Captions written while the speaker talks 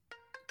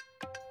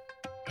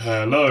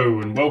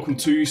Hello and welcome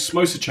to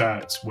Smosa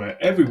Chat, where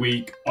every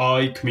week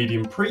I,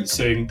 comedian Preet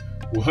Singh,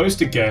 will host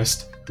a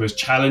guest who has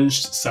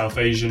challenged South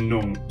Asian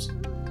norms,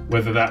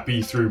 whether that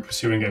be through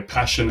pursuing a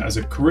passion as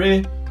a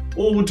career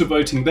or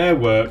devoting their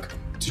work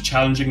to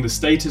challenging the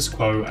status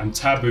quo and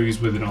taboos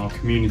within our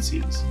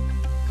communities.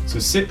 So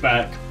sit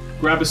back,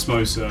 grab a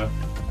samosa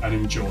and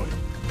enjoy.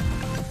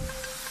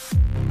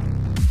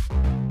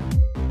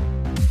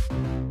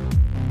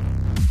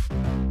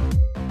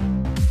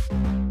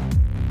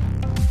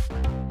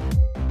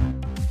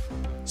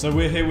 So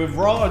we're here with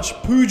Raj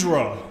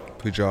Pujara.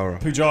 Pujara.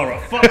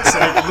 Fuck's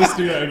sake, let's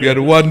do that again. You had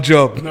one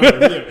job. No,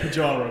 yeah,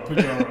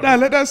 Pujara. Nah,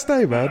 let that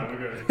stay, man.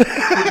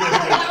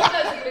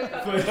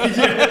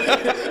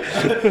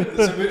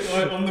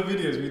 So on the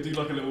videos, we do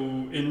like a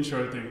little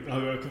intro thing.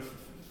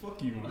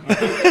 Fuck you,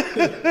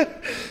 man.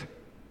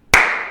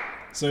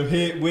 So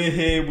we're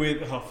here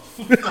with... Oh,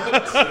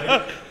 fuck's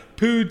sake.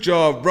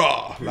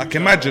 Pujara. Like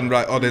imagine,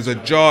 right? Oh, there's a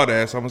jar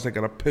there. Someone's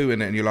taking a poo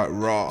in it, and you're like,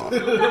 raw.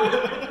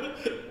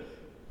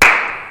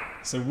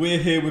 So we're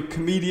here with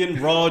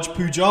comedian Raj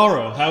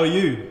Pujara. How are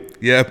you?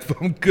 Yeah,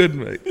 I'm good,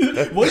 mate.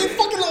 What are you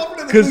fucking laughing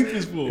at the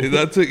bloopers for?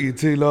 That took you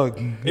too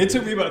long. It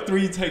took me about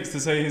 3 takes to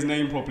say his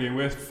name properly, and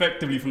we're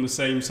effectively from the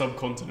same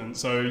subcontinent,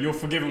 so you're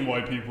forgiven,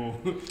 white people.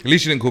 At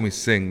least you didn't call me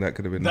Singh. That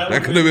could have been.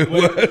 That could would've have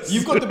been worse.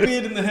 You've got the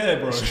beard and the hair,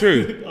 bro. It's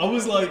true. I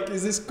was like,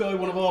 is this guy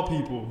one of our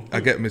people? I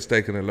get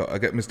mistaken a lot. I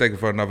get mistaken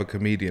for another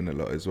comedian a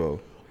lot as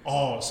well.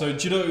 Oh, so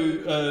do you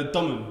know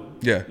Dumman?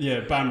 Yeah.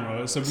 Yeah,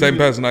 Bamra. So Same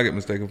person I get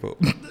mistaken for.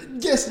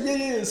 Yes,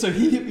 yeah. So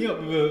he hit me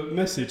up with a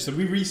message. So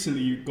we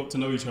recently got to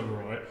know each other,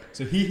 right?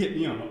 So he hit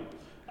me up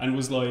and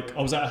was like,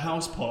 I was at a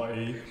house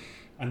party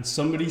and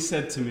somebody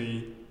said to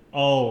me,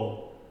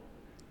 oh,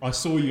 I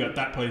saw you at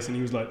that place. And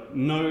he was like,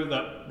 no,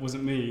 that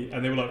wasn't me.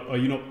 And they were like, are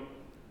you not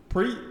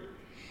Preet?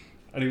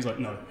 And he was like,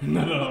 no, I'm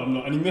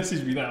not. And he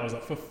messaged me that. I was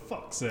like, for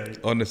fuck's sake.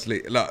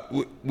 Honestly, like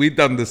we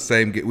done the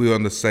same. We were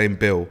on the same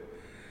bill,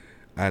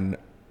 and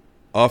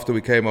after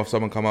we came off,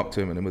 someone come up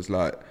to him and it was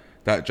like,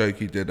 that joke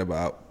you did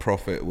about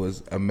Prophet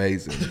was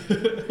amazing.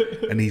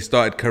 And he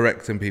started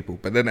correcting people.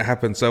 But then it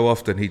happened so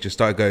often, he just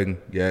started going,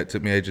 yeah, it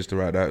took me ages to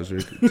write that. It was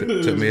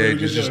really, took me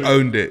ages. Just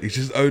owned it. He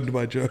just owned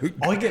my joke.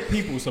 I get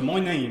people, so my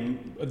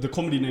name, the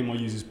comedy name I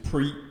use is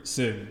Preet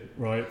Singh,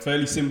 right?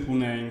 Fairly simple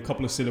name,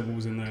 couple of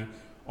syllables in there.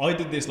 I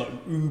did this like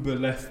uber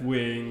left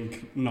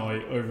wing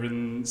night over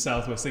in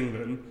southwest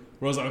England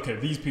where I was like, okay,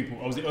 these people,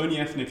 I was the only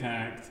ethnic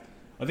act.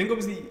 I think I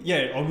was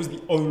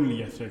the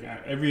only ethnic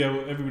act.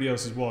 Everybody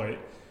else is white.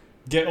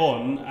 Get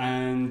on,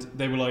 and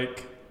they were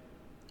like,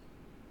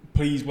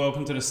 please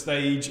welcome to the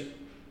stage,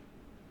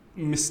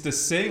 Mr.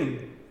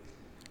 Singh.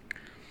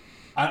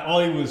 And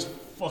I was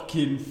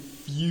fucking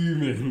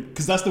fuming,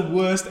 because that's the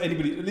worst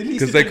anybody...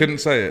 Because they couldn't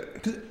say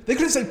it. They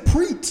couldn't say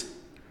Preet.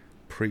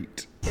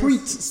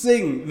 Preet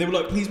Singh. They were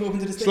like, please welcome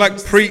to the stage. It's like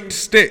Mr. Preet Singh.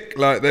 Stick,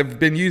 like they've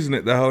been using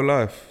it their whole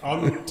life.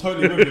 I'm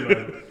totally with you,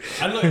 man.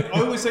 And like,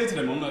 I always say to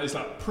them, I'm like, it's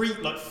like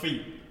Preet like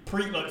feet.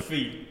 Preet like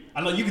feet.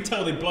 And like, you could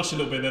tell they blush a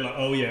little bit. They're like,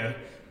 oh yeah,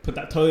 put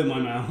that toe in my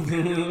mouth.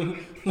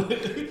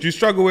 Do you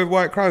struggle with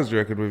white crowds, do you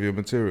reckon, with your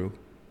material?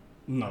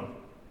 No.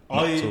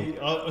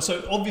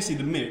 So obviously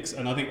the mix,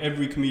 and I think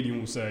every comedian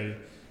will say,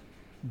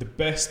 the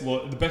best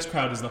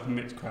crowd is like a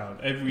mixed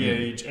crowd. Every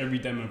age, every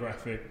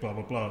demographic, blah,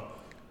 blah, blah.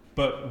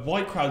 But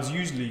white crowds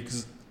usually,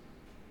 because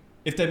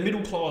if they're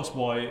middle class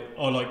white,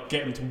 I like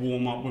get them to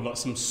warm up with like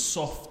some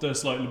softer,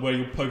 like where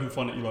you're poking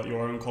fun at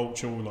your own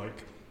culture or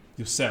like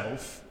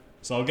yourself.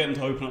 So I'll get them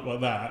to open up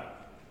like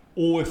that.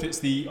 Or if it's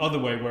the other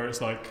way where it's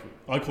like,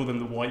 I call them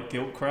the white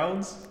guilt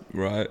crowds.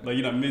 Right. Like,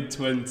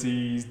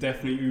 mid-20s,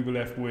 definitely uber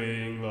left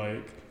wing,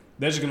 like,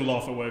 they're just going to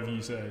laugh at whatever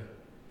you say.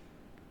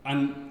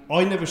 And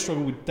I never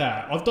struggle with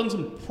that. I've done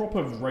some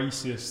proper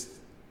racist...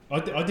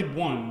 I did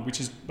one,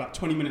 which is about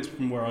 20 minutes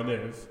from where I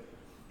live.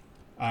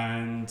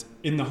 And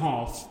in the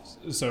half,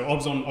 so I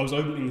was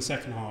opening the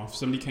second half,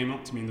 somebody came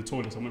up to me in the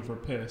toilet, I went for a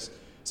piss.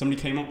 Somebody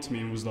came up to me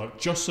and was like,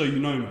 just so you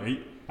know,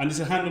 mate, and it's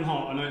a hand on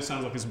heart, I know it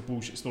sounds like it's a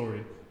bullshit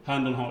story,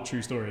 hand on heart,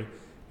 true story.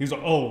 He was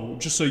like, oh,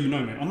 just so you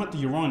know, mate, I'm at the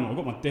urinal, I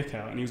got my dick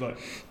out, and he was like,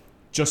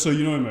 just so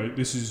you know, mate,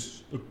 this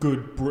is a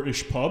good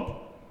British pub.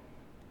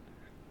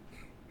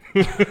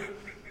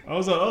 I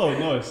was like, oh,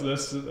 nice,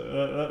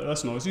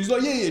 that's nice. He was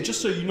like, yeah,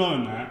 just so you know,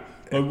 and that,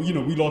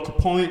 we like a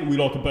pint and we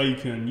like a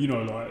bacon,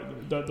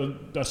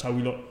 like, that's how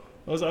we like.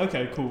 I was like,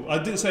 okay, cool. I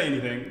didn't say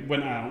anything,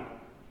 went out,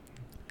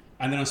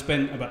 and then I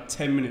spent about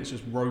 10 minutes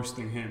just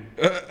roasting him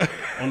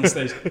on the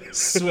stage.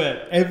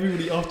 Swear,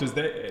 everybody afterwards,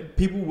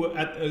 people were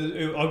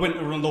I went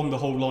along the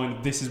whole line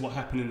of this is what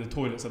happened in the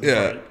toilets at the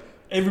break.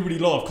 Everybody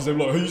laughed because they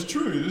were like, hey, it's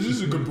true, this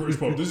is a good British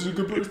pub, this is a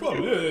good British pub.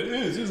 Yeah, it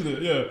is, isn't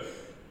it? Yeah.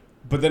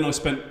 But then I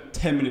spent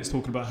 10 minutes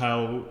talking about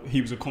how he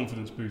was a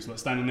confidence boost, like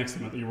standing next to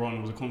him at the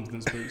urinal was a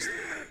confidence boost.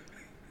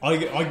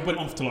 I went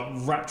off to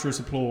like rapturous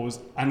applause,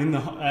 and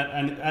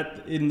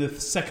in the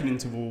second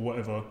interval or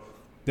whatever,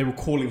 they were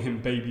calling him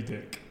Baby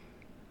Dick.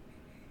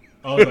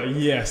 I was like,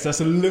 yes, that's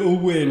a little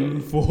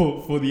win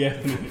for the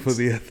ethnics. For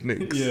the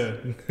ethnics. Yeah.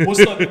 What's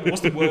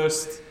the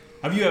worst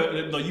Have you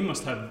like you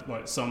must have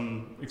like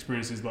some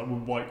experiences like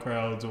with white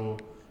crowds or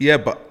Yeah,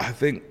 but I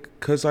think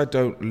because I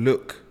don't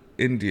look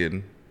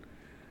Indian,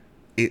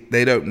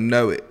 they don't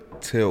know it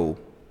till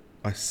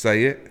I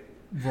say it.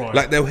 right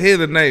Like they'll hear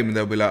the name and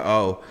they'll be like,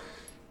 oh,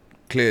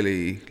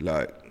 clearly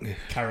like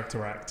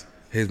character act.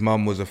 his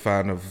mum was a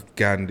fan of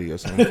Gandhi or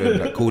something,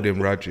 like called him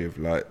Rajiv,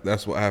 like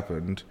that's what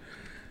happened.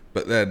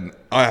 But then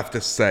I have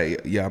to say,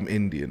 yeah, I'm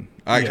Indian.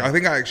 I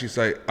think I actually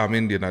say I'm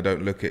Indian. I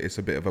don't look it. It's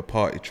a bit of a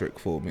party trick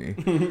for me.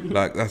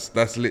 Like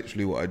that's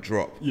literally what I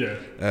drop. Yeah.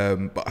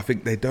 But I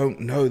think they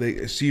don't know. They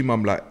assume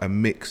I'm like a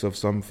mix of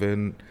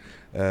something.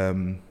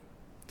 So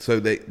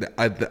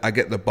I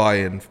get the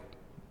buy-in.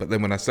 But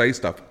then when I say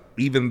stuff,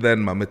 even then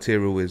my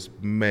material is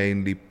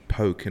mainly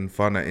poking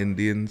fun at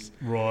Indians.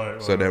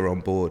 Right. So they're on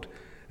board.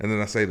 And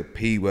then I say the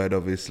P word,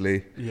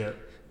 obviously. Yeah.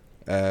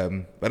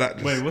 But that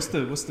just, Wait, what's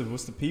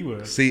the P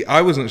word? see,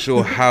 I wasn't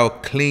sure how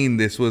clean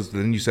this was.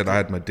 Then you said I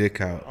had my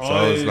dick out, so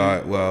I was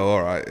like, "Well,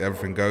 all right,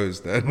 everything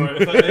goes then."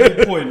 Right,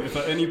 if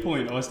at any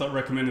point I start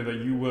recommending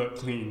that you work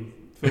clean,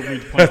 feel free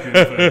to punch me in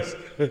the face.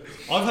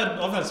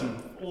 I've had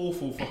some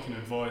awful fucking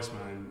advice,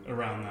 man,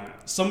 around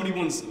that. Somebody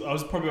once, I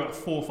was probably about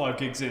 4 or 5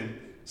 gigs in.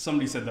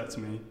 Somebody said that to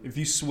me. If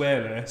you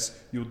swear less,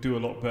 you'll do a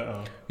lot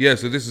better. Yeah,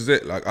 so this is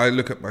it. Like, I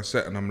look at my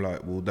set and I'm like,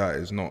 "Well, that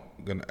is not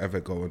gonna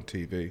ever go on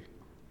TV."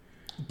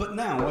 But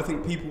now I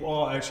think people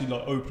are actually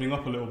like opening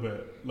up a little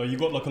bit. Like you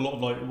got like a lot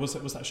of like what's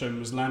that show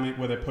Islamic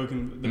where they're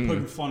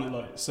poking fun at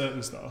like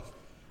certain stuff.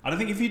 And I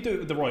think if you do it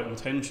with the right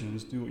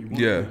intentions, do what you want.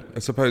 Yeah, I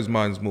suppose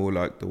mine's more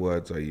like the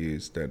words I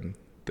use than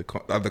the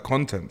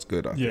content's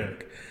good. I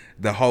think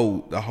the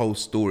whole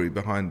story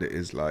behind it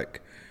is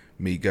like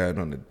me going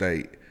on a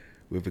date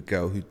with a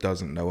girl who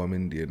doesn't know I'm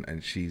Indian,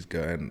 and she's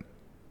going,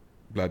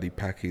 bloody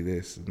packy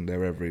this, and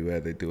they're everywhere.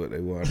 They do what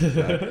they want,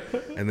 like,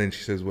 and then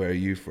she says, "Where are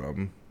you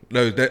from?"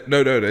 No.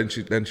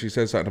 Then she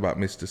says something about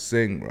Mr.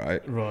 Singh,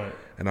 right? Right.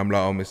 And I'm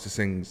like, "Oh, Mr.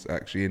 Singh's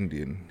actually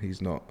Indian.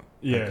 He's not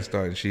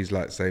Pakistani." She's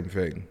like, "Same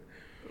thing."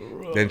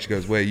 Right. Then she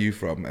goes, "Where are you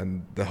from?"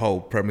 And the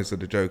whole premise of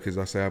the joke is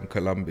I say I'm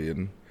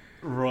Colombian,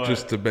 right?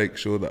 Just to make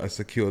sure that I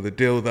secure the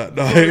deal that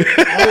night.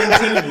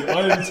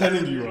 I am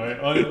telling you, right?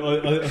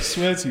 I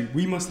swear to you,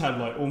 we must have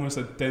like almost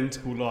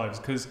identical lives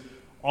because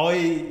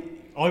I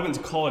went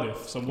to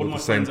Cardiff, so one of my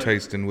same friends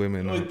taste in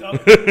women.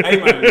 Hey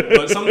man,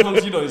 but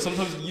sometimes you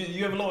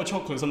have a lot of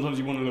chocolate. Sometimes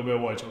you want a little bit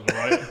of white chocolate,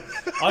 right?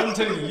 I'm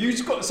telling you,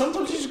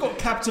 sometimes you just got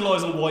to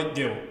capitalize on white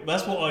guilt.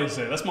 That's what I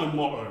say. That's my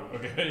motto.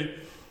 Okay.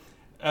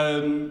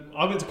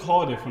 I went to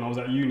Cardiff when I was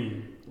at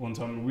uni one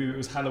time. It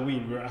was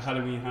Halloween. We were at a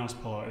Halloween house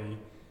party,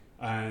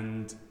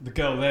 and the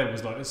girl there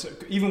was like,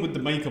 even with the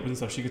makeup and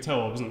stuff, she could tell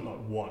I wasn't like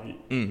white.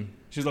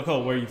 She was like,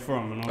 "Oh, where are you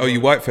from?" And I was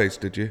you white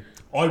faced, did you?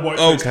 I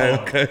white-faced hard.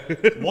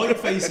 Okay.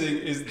 White-facing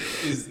is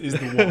the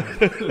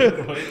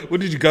one. Right? What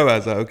did you go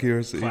as, out of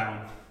curiosity?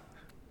 Clown.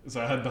 So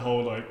I had the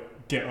whole like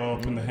get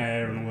up and the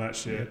hair and all that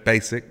shit.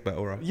 Basic, but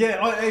alright.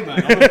 Yeah, hey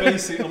man, I'm a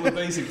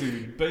basic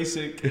dude.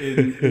 Basic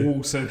in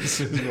all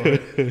senses,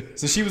 right?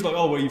 So she was like,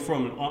 "Oh, where are you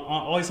from?" And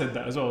I said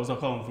that as well. I was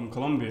like, "Oh, I'm from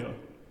Colombia."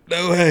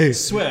 No way. I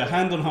swear,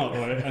 hand on heart,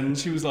 right? And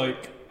she was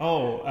like,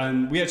 "Oh,"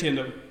 and we actually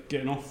ended up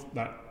getting off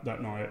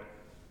that night.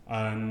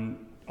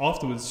 And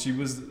afterwards, she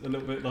was a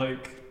little bit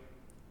like.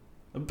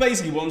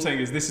 Basically, what I'm saying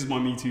is this is my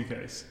Me Too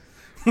case.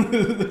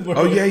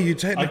 Oh yeah, you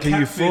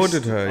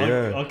frauded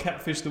her. Yeah, I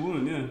catfished the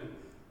woman. Yeah,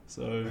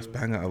 so let's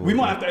bang out. We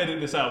might have to edit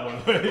this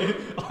out, by the way.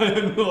 I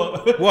am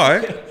not.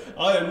 Why?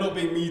 I am not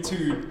being Me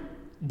Too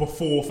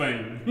before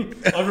fame.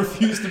 I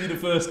refuse to be the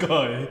first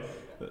guy.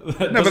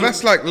 No, but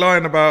that's like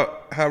lying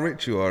about how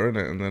rich you are, isn't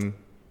it? And then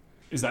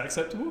is that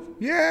acceptable?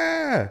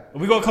 Yeah,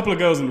 we got a couple of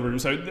girls in the room,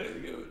 so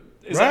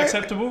is that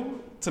acceptable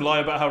to lie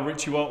about how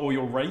rich you are or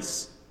your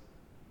race?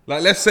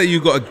 Like, let's say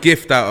you got a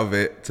gift out of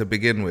it to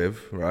begin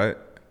with, right?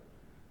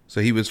 So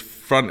he was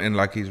fronting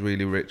like he's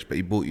really rich, but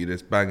he bought you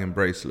this banging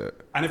bracelet.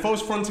 And if I was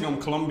fronting I'm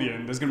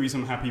Colombian, there's going to be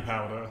some happy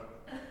powder.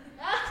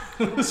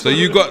 So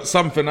you got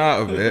something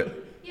out of it.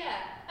 Yeah,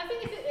 I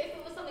think if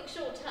it was something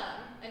short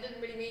term and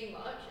didn't really mean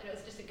much, and it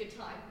was just a good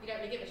time, you don't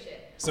really give a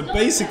shit. So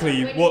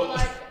basically, when you're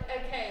like,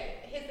 okay,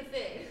 here's the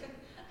thing,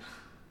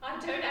 I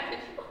don't have any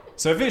money.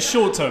 So if it's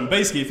short term,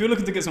 basically, if you're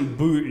looking to get some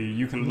booty,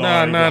 you can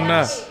lie.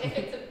 No.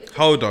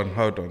 Hold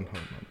on.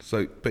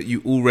 So, but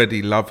you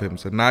already love him.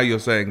 So now you're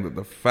saying that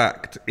the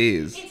fact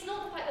is... It's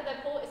not the fact that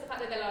they're poor, it's the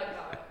fact that they lied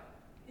about it.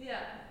 Yeah,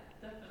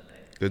 definitely.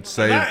 Good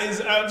save. That is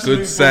absolute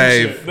good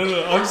save.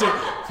 No, I'm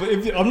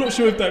sorry. I'm not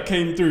sure if that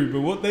came through, but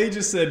what they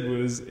just said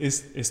was,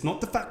 it's not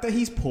the fact that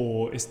he's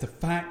poor, it's the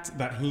fact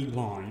that he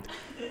lied.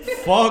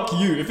 Fuck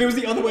you. If it was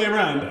the other way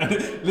around,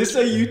 and let's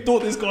say you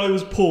thought this guy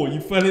was poor,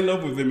 you fell in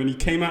love with him, and he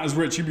came out as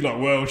rich, you'd be like,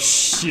 well,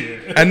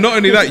 shit. And not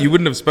only that, you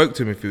wouldn't have spoke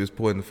to him if he was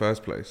poor in the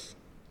first place.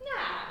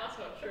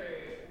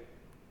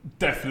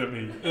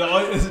 Definitely.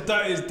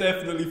 That is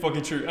definitely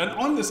fucking true. And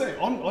I'm the same.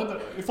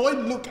 If I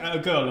look at a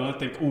girl and I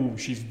think, oh,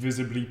 she's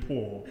visibly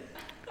poor,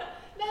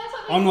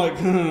 I'm like,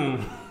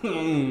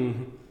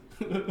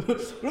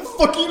 What the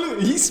fuck you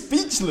look? He's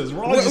speechless,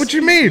 right? What do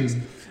you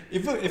mean?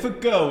 If a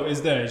girl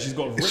is there, she's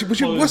got ripped What's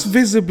clothes.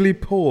 visibly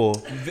poor?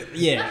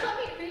 Yeah. That's what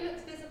I mean. Who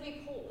looks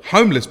visibly poor?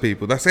 Homeless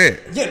people. That's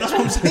it. Yeah, that's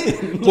what I'm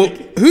saying. Well,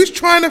 who's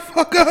trying to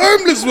fuck a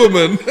homeless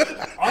woman?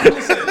 I'm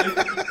just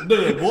saying,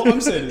 no, what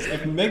I'm saying is,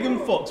 if Megan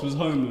Fox was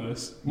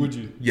homeless, would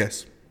you?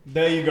 Yes.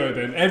 There you go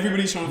then.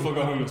 Everybody's trying to fuck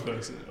a homeless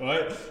person,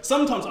 alright?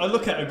 Sometimes I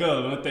look at a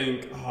girl and I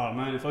think, oh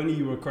man, if only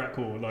you were a crack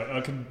whore, like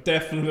I could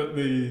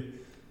definitely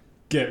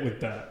get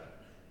with that.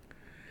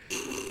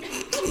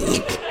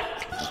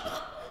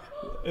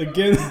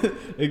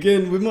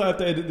 Again, we might have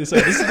to edit this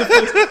out. This is the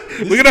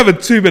first. We're gonna have a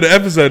 2-minute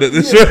episode at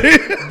this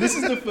rate. This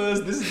is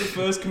the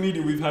first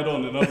comedian we've had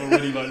on, and I've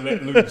already like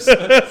let loose.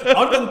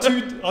 I've done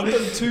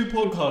two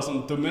podcasts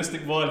on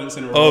domestic violence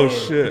in a row. Oh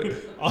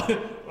shit!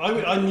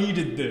 I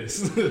needed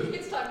this.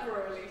 It's time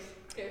for a release.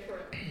 Go for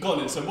it. Go on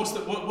then. So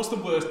what's the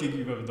worst gig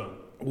you've ever done?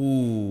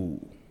 Ooh,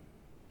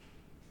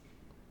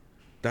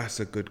 that's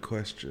a good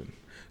question.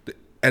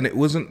 And it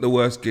wasn't the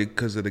worst gig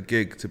because of the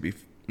gig.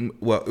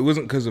 Well, it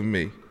wasn't because of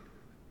me.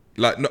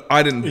 Like, no,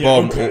 I didn't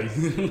bomb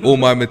all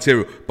my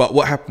material. But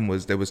what happened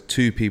was there was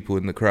 2 people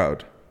in the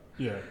crowd.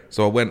 Yeah.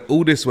 So I went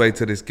all this way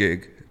to this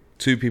gig,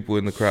 2 people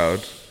in the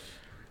crowd,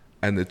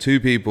 and the 2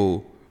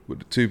 people were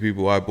the 2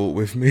 people I brought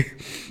with me.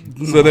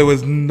 So there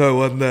was no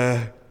one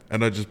there.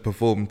 And I just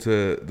performed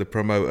to the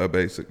promoter,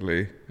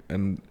 basically.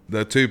 And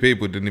the 2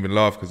 people didn't even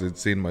laugh because they'd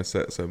seen my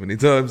set so many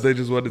times. They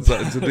just wanted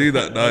something to do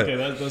that night. Okay,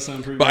 that does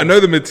sound pretty But good. I know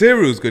the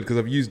material's good because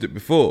I've used it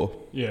before.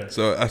 Yeah.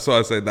 So that's why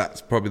I say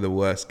that's probably the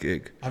worst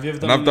gig. Have you ever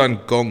And I've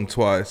done Gong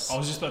twice. I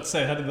was just about to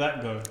say, how did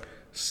that go?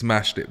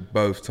 Smashed it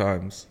both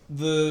times.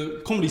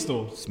 The Comedy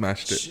Store.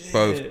 Smashed it Shit.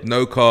 both.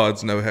 No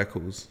cards, no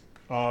heckles.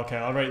 Oh, okay,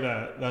 I'll rate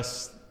that.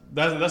 That's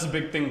a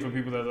big thing for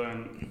people that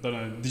don't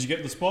know. Did you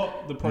get the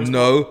spot? The pro spot?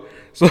 No.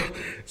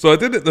 So I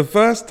did it the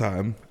first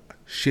time,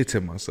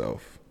 shitting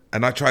myself.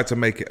 And I tried to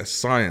make it a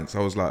science. I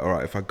was like, all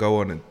right, if I go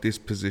on in this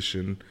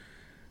position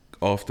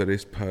after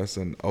this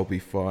person, I'll be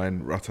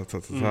fine.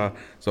 Ra-ta-ta-ta-ta.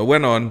 So I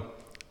went on,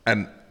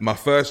 and my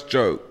first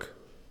joke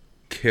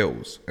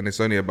kills. And it's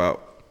only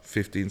about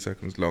 15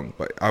 seconds long.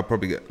 But I'll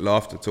probably get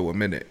laughter till a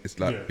minute. It's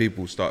like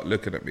people start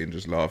looking at me and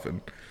just laughing.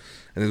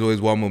 And there's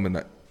always one woman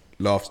that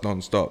laughs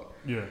non-stop.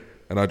 Yeah.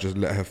 And I just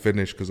let her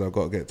finish because I've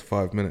got to get to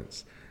 5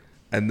 minutes.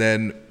 And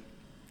then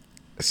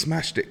I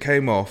smashed it,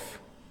 came off.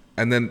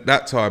 And then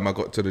that time I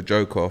got to the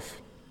joke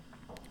off,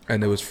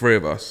 and there was 3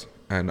 of us,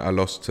 and I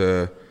lost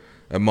to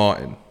a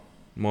Martin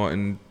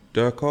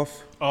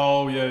Durkoff,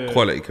 Oh, yeah.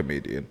 quality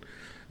comedian.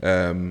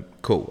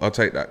 Cool, I'll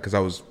take that because I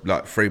was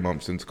like 3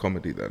 months into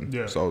comedy then.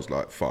 Yeah. So I was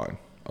like, fine,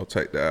 I'll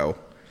take the L.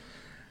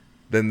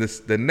 Then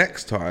the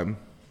next time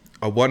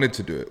I wanted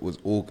to do it was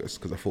August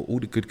because I thought all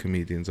the good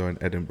comedians are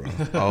in Edinburgh.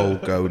 I'll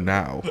go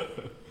now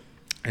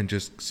and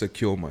just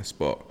secure my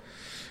spot.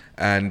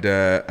 And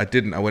I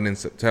didn't. I went in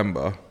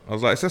September. I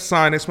was like, it's a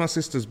sign. It's my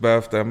sister's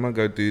birthday. I'm going to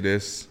go do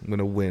this. I'm going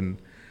to win.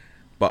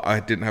 But I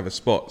didn't have a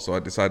spot, so I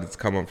decided to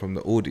come on from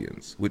the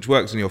audience, which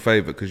works in your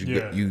favour because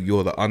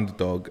you're the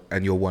underdog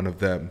and you're one of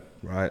them,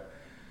 right?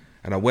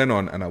 And I went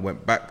on and I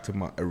went back to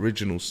my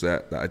original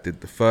set that I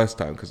did the first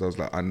time because I was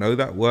like, I know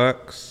that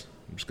works.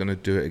 I'm just going to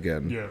do it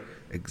again. Yeah.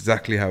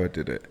 Exactly how I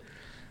did it.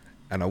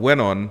 And I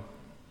went on.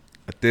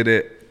 I did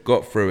it.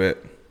 Got through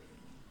it.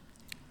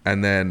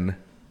 And then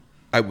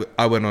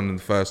I went on in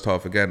the first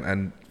half again,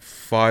 and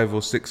 5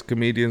 or 6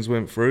 comedians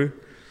went through.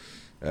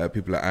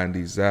 People like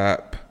Andy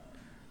Zapp,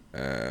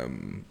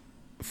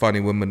 Funny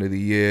Woman of the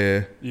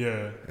Year,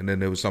 and then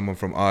there was someone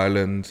from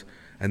Ireland,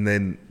 and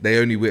then they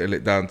only whittled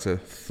it down to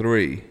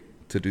 3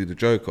 to do the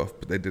joke off,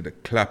 but they did a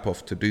clap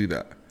off to do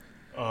that.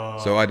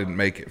 So I didn't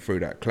make it through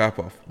that clap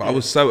off. But I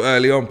was so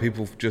early on,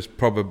 people just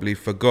probably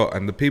forgot,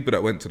 and the people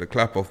that went to the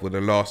clap off were the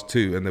last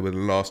 2, and they were the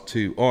last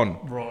 2 on.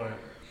 Right.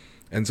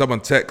 And someone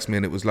texted me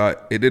and it was like,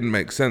 it didn't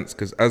make sense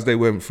because as they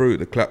went through,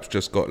 the claps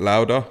just got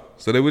louder.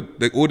 So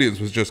the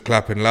audience was just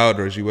clapping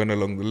louder as you went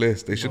along the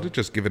list. They should have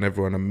just given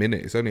everyone a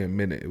minute. It's only a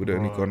minute. It would have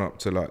only gone up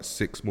to like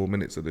 6 more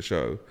minutes of the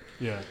show.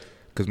 Yeah.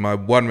 Because my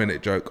 1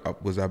 minute joke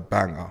up was a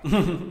banger.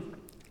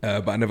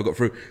 But I never got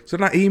through. So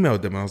then I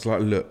emailed them and I was like,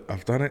 look,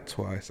 I've done it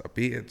twice. I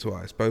beat it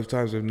twice, both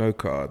times with no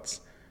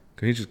cards.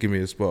 Can you just give me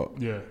a spot?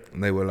 Yeah.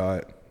 And they were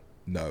like,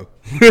 no.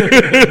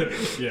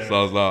 Yeah. So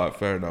I was like,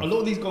 fair enough. A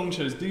lot of these gong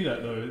shows do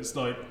that though. It's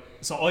like,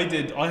 so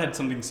I had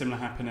something similar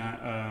happen at,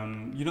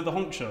 the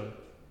Honk Show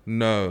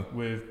No.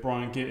 with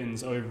Brian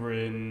Gittins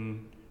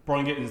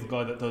Brian Gittins, the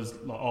guy that does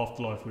like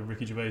Afterlife with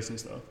Ricky Gervais and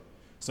stuff.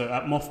 So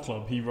at Moth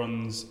Club, he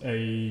runs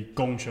a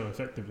gong show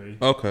effectively.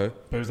 Okay.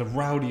 But it was the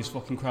rowdiest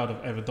fucking crowd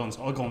I've ever done.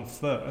 So I got on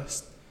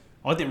first.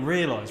 I didn't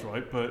realise,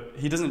 right? But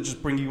he doesn't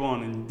just bring you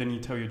on and then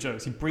you tell your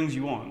jokes. He brings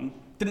you on.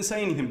 Didn't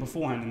say anything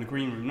beforehand in the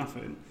green room,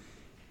 nothing.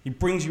 He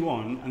brings you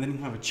on and then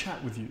he'll have a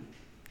chat with you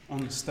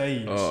on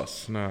stage. Oh,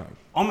 snap.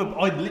 I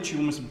literally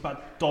almost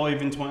about to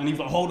dive into and he's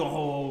like, hold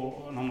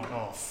on. And I'm like,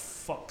 oh,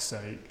 fuck's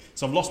sake.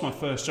 So I've lost my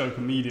first joke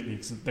immediately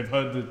because they've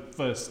heard the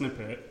first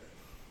snippet.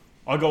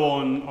 I go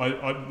on,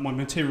 my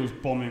material's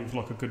bombing for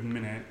like a good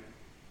minute.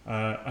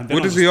 And then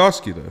What does he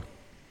ask you though?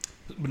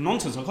 But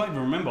nonsense, I can't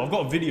even remember. I've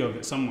got a video of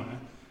it somewhere.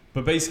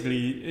 But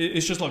basically,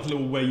 it's just like a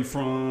little where you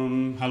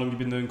from, how long you've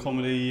been doing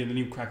comedy, and then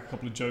you crack a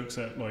couple of jokes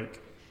at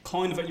like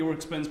kind of at your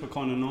expense, but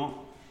kind of not.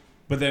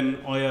 But then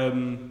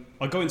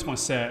I go into my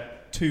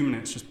set, 2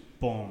 minutes, just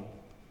bomb.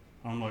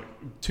 I'm like,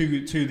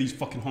 two of these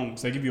fucking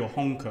honks, they give you a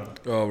honker.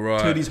 Oh,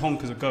 right. 2 of these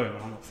honkers are going.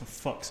 I'm like, for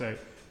fuck's sake.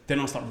 Then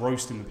I start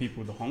roasting the people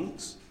with the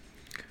honks.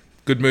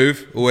 Good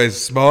move.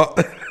 Always smart.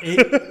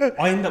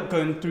 I end up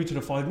going through to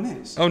the 5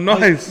 minutes. Oh,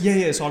 nice.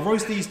 Yeah. So I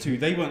roast these two.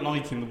 They weren't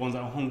liking the ones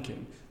that were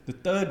honking. The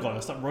third guy, I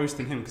start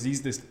roasting him because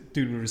he's this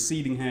dude with a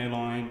receding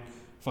hairline,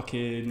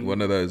 fucking...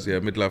 One of those,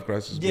 midlife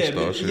crisis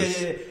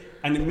moustaches. Yeah.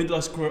 And a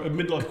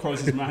midlife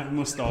crisis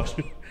moustache,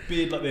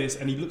 beard like this,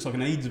 and he looks like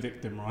an AIDS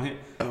victim, right?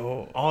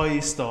 Oh.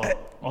 I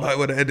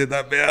would have edited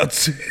that bit out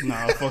too.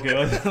 Nah, fuck it.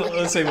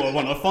 I'll say what I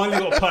want. I finally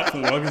got a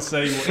platform where I can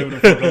say whatever the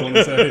fuck I want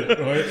to say,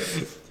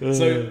 right?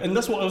 So, and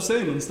that's what I was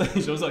saying on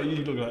stage. I was like, you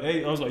look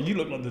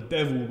like the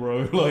devil,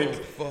 bro.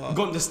 Like,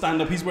 got him to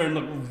stand up. He's wearing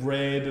like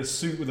red, a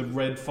suit with a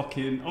red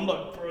fucking... I'm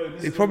like, bro,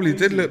 this He is probably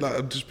amazing. did look like...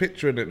 I'm just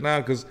picturing it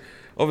now, because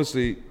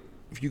obviously...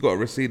 If you got a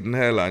receding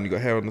hairline, you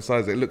got hair on the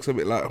sides, it looks a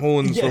bit like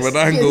horns from an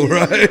angle,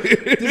 right?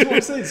 This is what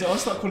I'm saying. So I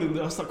start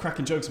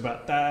cracking jokes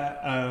about that,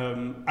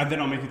 and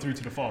then I'll make it through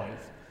to the 5,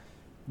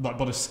 like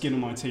by the skin of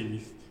my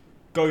teeth.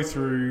 Go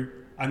through,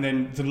 and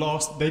then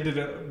they did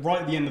it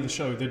right at the end of the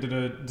show. They did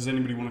a does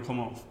anybody want to come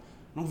off?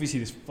 And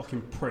obviously this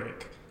fucking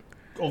prick,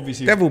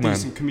 obviously Devilman.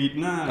 decent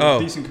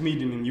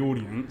comedian in the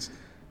audience,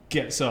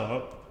 gets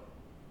up.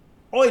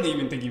 I didn't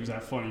even think he was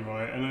that funny,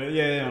 right? And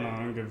I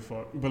don't give a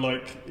fuck. But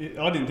like,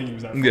 I didn't think he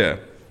was that funny. Yeah.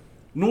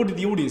 Nor did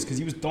the audience, because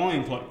he was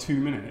dying for like 2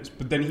 minutes.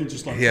 But then he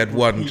just like... He had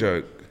one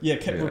joke. Yeah,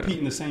 kept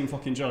repeating the same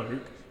fucking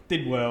joke.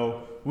 Did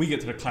well. We get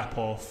to the clap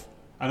off.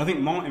 And I think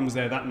Martin was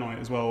there that night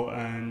as well.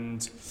 And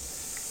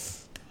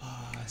it's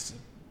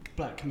a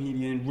black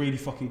comedian, really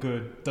fucking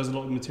good. Does a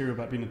lot of material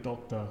about being a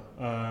doctor.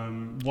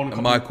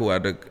 Michael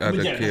had a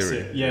yeah, that's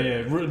it.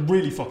 Yeah.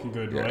 Really fucking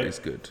good, right? Yeah, he's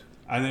good.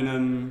 And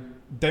then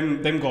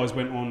them guys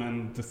went on,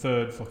 and the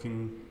third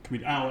fucking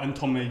comedian, and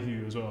Tom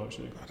Mayhew as well,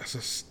 actually. Oh, that's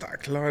a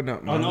stacked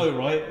lineup, man. I know,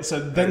 right? So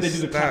then they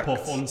did a clap stacked.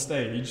 off on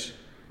stage,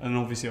 and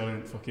obviously I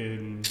didn't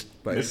fucking...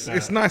 But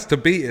it's nice to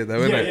beat it,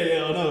 though, isn't it?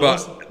 Yeah, I know.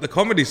 But the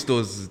comedy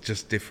stores is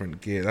just different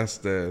gear.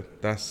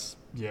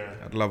 Yeah.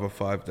 I'd love a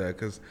 5 there,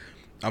 because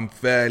I'm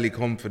fairly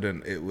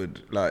confident it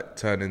would like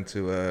turn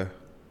into a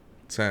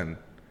 10.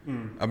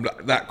 I'm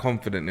like, that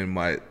confident in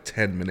my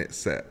 10-minute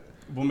set.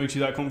 What makes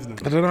you that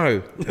confident? I don't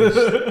know.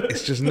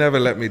 It's just never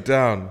let me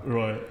down.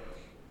 Right.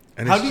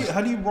 And How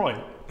do you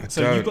write? That's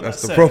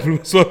the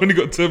problem. So I've only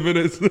got 10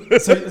 minutes.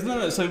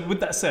 So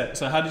with that set,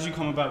 so how did you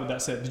come about with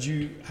that set? Did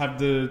you have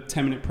the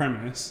 10-minute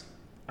premise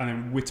and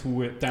then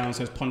whittle it down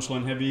so it's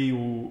punchline heavy,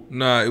 or?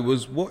 No, it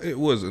was what it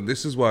was, and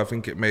this is why I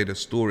think it made a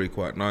story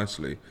quite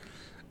nicely.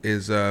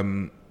 Is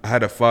I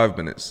had a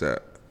 5-minute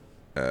set,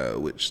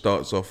 which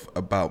starts off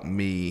about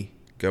me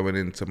going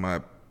into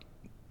my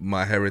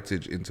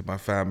heritage, into my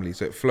family,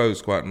 so it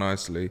flows quite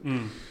nicely.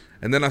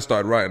 And then I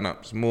started writing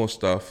up some more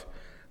stuff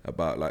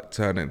about like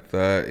turning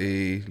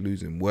 30,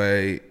 losing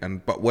weight,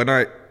 but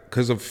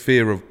because of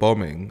fear of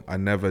bombing, I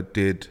never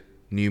did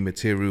new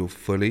material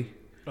fully.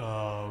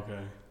 Oh,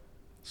 okay.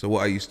 So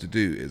what I used to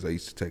do is I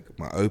used to take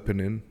my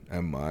opening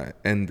and my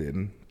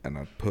ending, and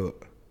I'd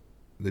put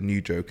the new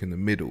joke in the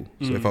middle.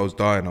 So if I was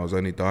dying, I was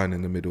only dying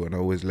in the middle, and I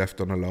always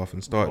left on a laugh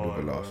and started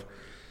with a laugh.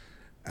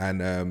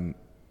 And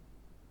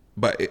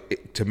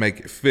but to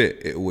make it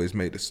fit, it always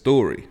made a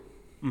story.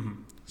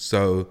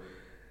 So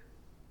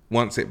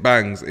once it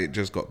bangs, it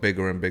just got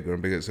bigger and bigger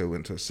and bigger. So it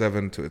went to a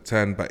 7, to a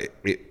 10, but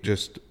it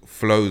just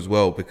flows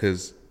well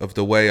because of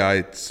the way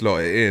I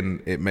slot it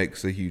in. It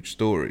makes a huge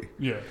story.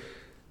 Yeah.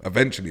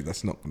 Eventually,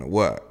 that's not going to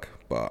work,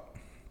 but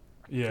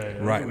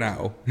right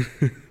now,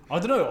 I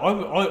don't know.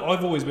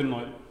 I've always been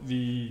like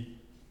the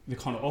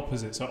kind of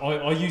opposite. So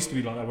I used to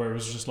be like that, where it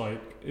was just like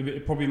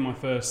probably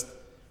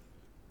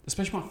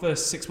especially my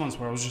first 6 months,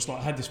 where I was just like,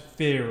 I had this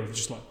fear of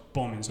just like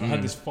bombing. So I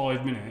had this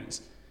 5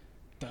 minutes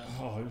that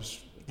it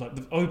was like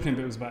the opening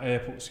bit was about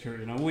airport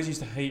security, and I always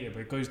used to hate it, but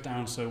it goes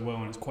down so well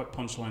and it's quite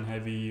punchline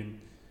heavy. And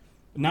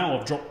now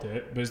I've dropped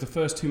it, but it's the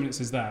first 2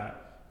 minutes is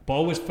that. But I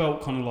always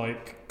felt kind of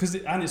like,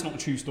 and it's not a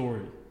true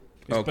story.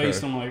 It's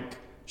based on like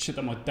shit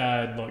that my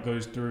dad like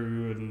goes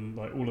through and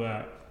like all of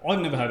that. I've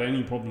never had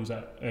any problems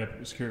at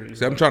airport security.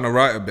 See, I'm trying to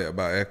write a bit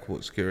about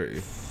airport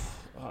security.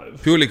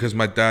 Purely because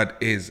my dad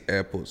is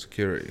airport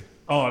security.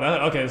 Oh,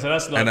 okay. So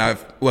that's like...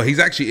 And he's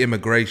actually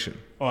immigration.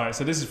 All right,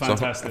 so this is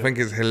fantastic. So I think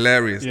it's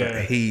hilarious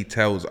that he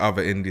tells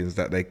other Indians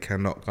that they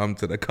cannot come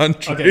to the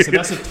country. Okay, so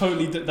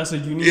that's a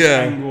unique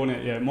angle on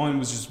it. Yeah, mine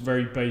was just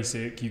very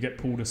basic. You get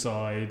pulled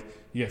aside,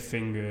 you get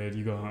fingered,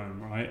 you go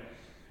home, right?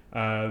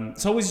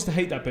 So I always used to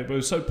hate that bit, but it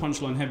was so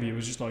punchline heavy. It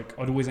was just like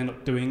I'd always end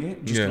up doing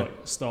it just to like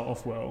start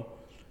off well,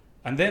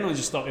 and then I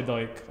just started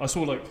like I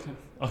saw like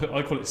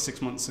I call it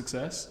 6 months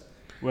success,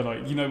 where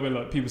like where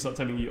like people start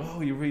telling you, oh,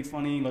 you're really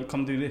funny, like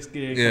come do this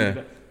gig,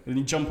 and then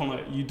you jump on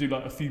like you do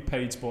like a few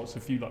paid spots, a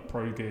few like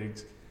pro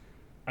gigs,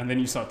 And then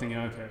you start thinking,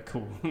 okay,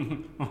 cool,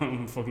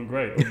 I'm fucking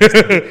great.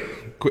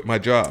 Quit my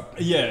job.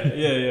 Yeah.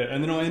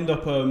 And then I ended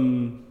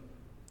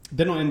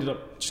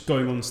up just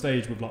going on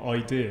stage with like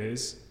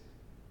ideas,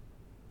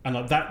 and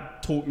like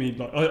that taught me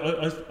like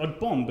I'd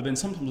bomb, but then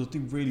sometimes I'd do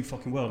really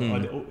fucking well.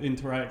 Like, I'd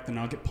interact, and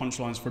I'd get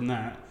punchlines from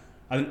that,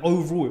 and then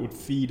overall it would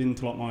feed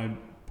into like my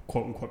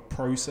quote unquote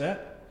pro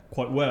set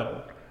quite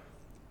well.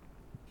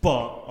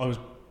 But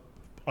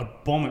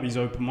I'd bomb at these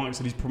open mics,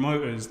 so these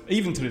promoters,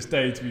 even to this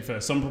day, to be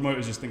fair, some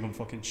promoters just think I'm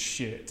fucking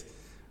shit,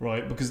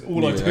 right? Because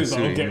all I do is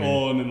like, I'll get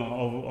on and like,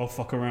 I'll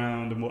fuck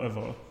around and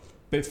whatever.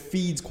 But it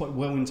feeds quite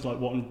well into like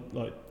what I'm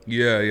like.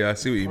 Yeah, I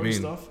see what you mean.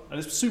 Stuff, and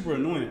it's super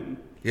annoying.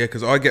 Yeah,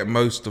 because I get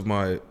most of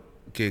my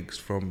gigs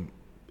from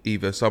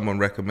either someone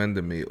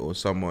recommending me or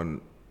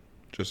someone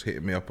just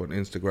hitting me up on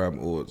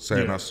Instagram or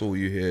saying I saw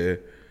you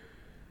here.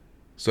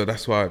 So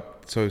that's why I'm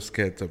so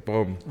scared to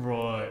bomb.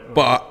 Right.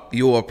 But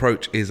your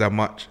approach is a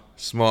much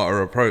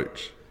smarter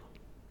approach,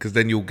 because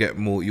then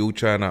you'll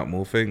churn out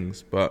more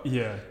things. But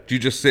yeah, do you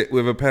just sit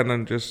with a pen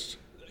and just...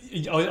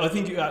 I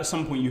think at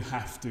some point you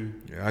have to.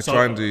 Yeah,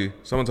 try and do...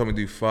 Someone told me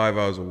to do 5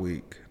 hours a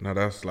week. Now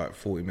that's like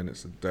 40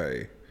 minutes a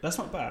day. That's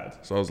not bad.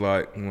 So I was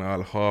like,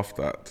 I'll half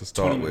that to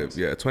start with. Minutes.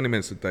 Yeah, 20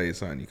 minutes a day is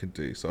something you can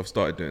do. So I've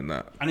started doing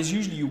that. And it's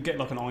usually you'll get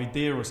like an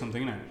idea or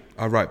something, innit?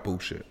 I write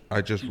bullshit.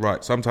 I just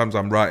write. Sometimes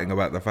I'm writing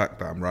about the fact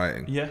that I'm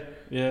writing. Yeah.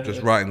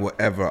 Just writing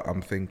whatever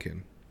I'm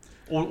thinking.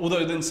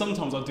 Although then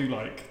sometimes I do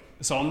like...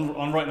 So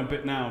I'm writing a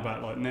bit now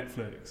about like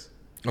Netflix.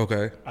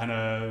 Okay.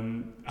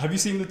 And have you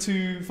seen the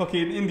 2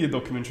 fucking India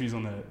documentaries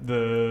on there?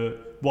 The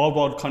Wild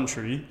Wild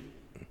Country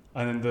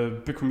and then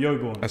the Bikram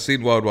Yoga one. I've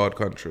seen Wild Wild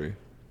Country.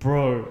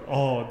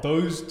 Bro,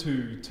 those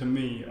 2 to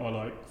me are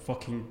like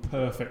fucking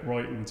perfect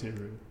writing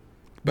material.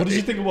 What did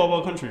you think of Wild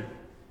Wild Country?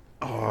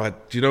 Oh,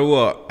 do you know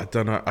what? I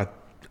don't know.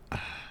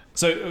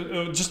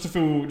 So just to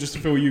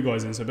fill you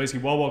guys in. So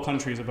basically, Wild Wild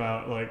Country is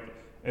about like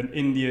an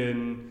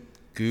Indian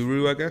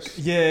guru, I guess.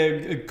 Yeah,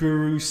 a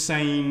guru,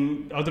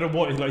 sane. I don't know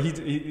what. Like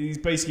he's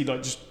basically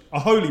like just a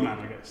holy man,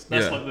 I guess.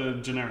 That's like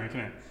the generic, isn't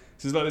it?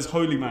 So it's like this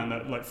holy man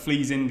that like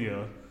flees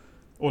India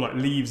or like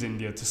leaves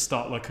India to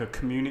start like a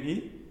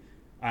community.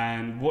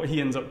 And what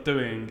he ends up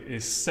doing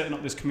is setting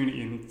up this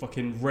community in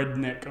fucking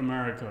redneck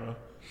America,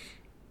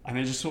 and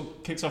it just sort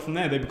of kicks off from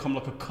there. They become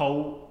like a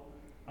cult,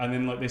 and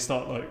then like they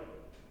start like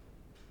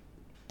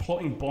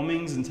plotting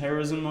bombings and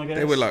terrorism, I guess.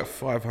 They were like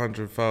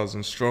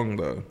 500,000 strong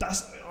though.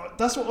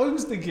 That's what I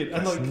was thinking.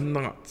 And that's like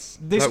nuts.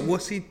 Like,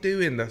 what's he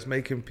doing that's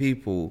making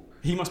people...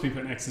 He must be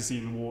putting ecstasy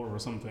in the water or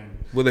something.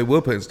 Well, they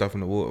were putting stuff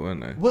in the water,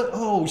 weren't they? What?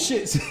 Oh,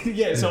 shit.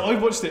 Yeah, so I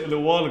watched it a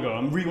little while ago.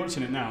 I'm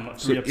rewatching it now. I'm like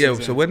 3 episodes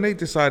in. So when they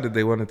decided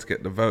they wanted to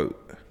get the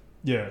vote,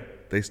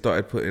 they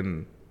started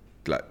putting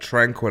like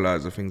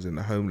tranquilizer things in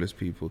the homeless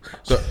people.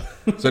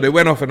 So they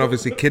went off and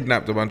obviously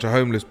kidnapped a bunch of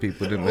homeless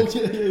people, didn't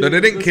they? No, they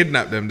didn't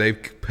kidnap them. They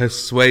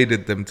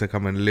persuaded them to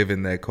come and live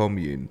in their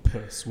commune.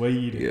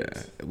 Persuaded.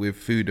 Yeah, with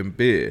food and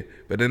beer.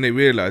 But then they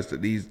realised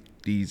that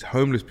these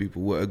homeless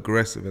people were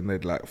aggressive and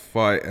they'd like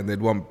fight and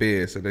they'd want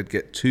beer, so they'd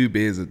get 2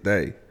 beers a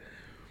day.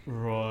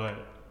 Right.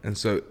 And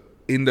so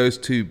in those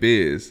 2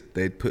 beers,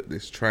 they'd put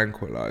this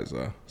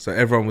tranquilizer. So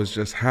everyone was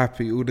just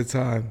happy all the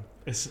time.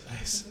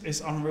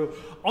 It's unreal.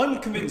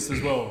 I'm convinced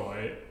as well,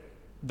 right,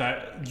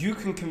 that you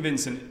can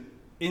convince an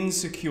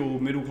insecure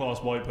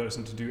middle-class white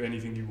person to do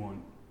anything you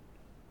want,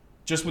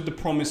 just with the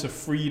promise of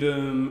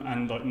freedom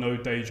and like no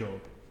day job.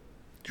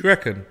 Do you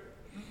reckon?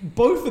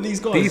 Both of these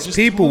guys. These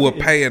people were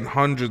paying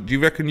hundreds. Do you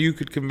reckon you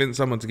could convince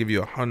someone to give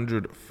you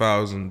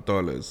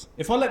 $100,000?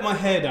 If I let my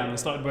hair down and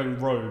started wearing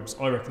robes,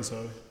 I reckon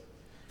so.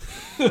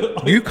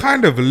 You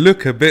kind of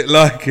look a bit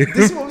like it.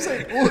 This is what I'm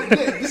saying.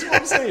 This is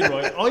what I'm saying,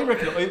 right? I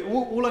reckon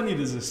all I need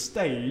is a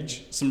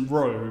stage, some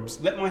robes,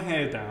 let my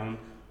hair down,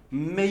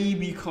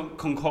 maybe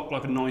concoct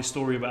like a nice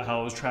story about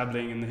how I was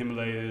traveling in the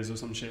Himalayas or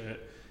some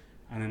shit,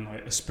 and then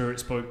like a spirit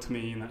spoke to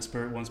me, and that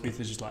spirit wants me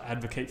to just like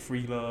advocate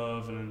free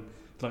love, and then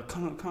like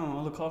come on,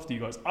 I'll look after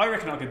you guys. I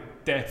reckon I could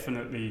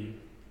definitely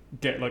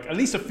get like at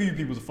least a few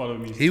people to follow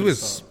me. He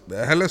was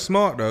hella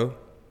smart though.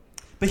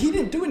 But he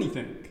didn't do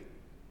anything.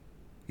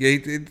 Yeah,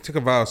 he took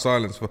a vow of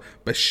silence for...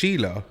 But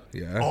Sheila,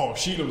 yeah. Oh,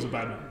 Sheila was a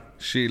bad man.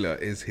 Sheila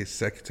is his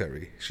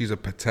secretary. She's a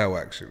Patel,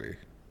 actually.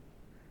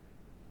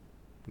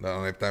 I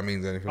don't know if that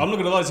means anything. I'm not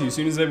going to lie to you. As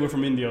soon as they were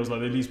from India, I was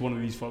like, at least one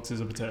of these fucks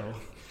is a Patel.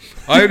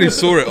 I only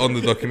saw it on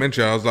the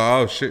documentary. I was like,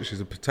 oh, shit,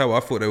 she's a Patel.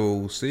 I thought they were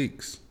all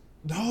Sikhs.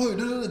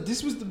 No.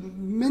 This was the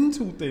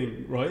mental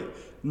thing, right?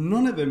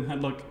 None of them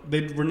had, like...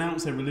 They'd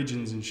renounce their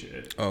religions and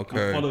shit.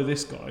 Okay. And follow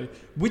this guy.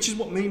 Which is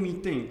what made me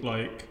think,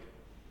 like...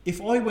 If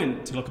I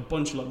went to like a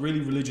bunch of like really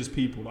religious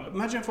people, like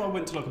imagine if I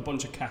went to like a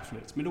bunch of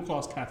Catholics, middle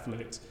class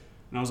Catholics,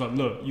 and I was like,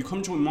 look, you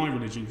come join my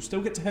religion, you still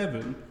get to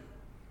heaven,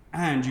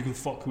 and you can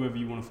fuck whoever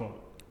you want to fuck.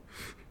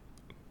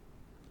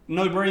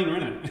 No brainer,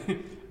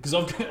 innit? Because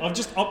I've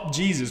just upped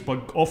Jesus by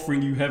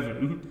offering you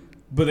heaven,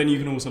 but then you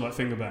can also like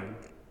finger bang.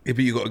 Yeah,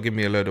 but you got to give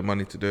me a load of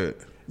money to do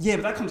it. Yeah,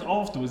 but that comes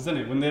afterwards,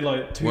 doesn't it? When they're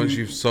like once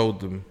you've sold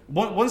them.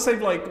 Once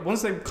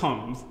they've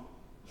come,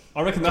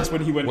 I reckon that's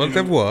when he went. Once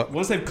they've what?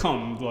 Once they've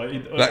come, like Like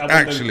at one of those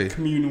actually?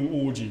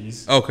 communal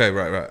orgies. Okay,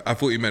 right. I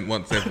thought you meant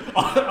once they've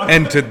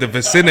entered the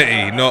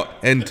vicinity, not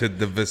entered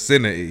the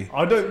vicinity.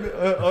 I don't.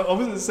 I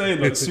wasn't saying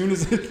like soon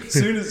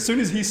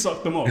as he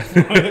sucked them off.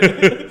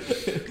 Right?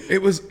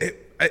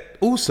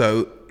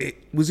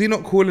 Was he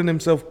not calling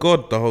himself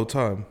God the whole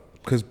time?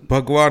 Because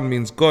Bhagwan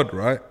means God,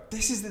 right? So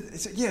this is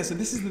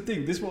the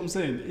thing. This is what I'm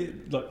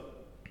saying.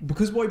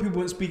 Because white people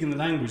weren't speaking the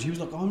language, he was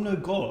like, "I'm no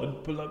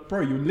God," but like,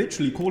 bro, you're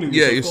literally calling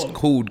Yeah, yourself it's God.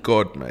 called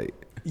God, mate.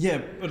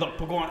 Yeah, but like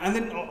Bhagwan, and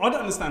then I don't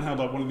understand how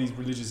like one of these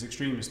religious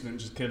extremists didn't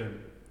just kill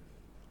him.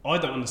 I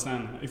don't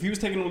understand that. If he was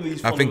taking all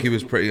these, I think he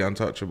was followers- pretty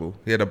untouchable.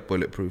 He had a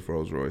bulletproof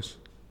Rolls Royce.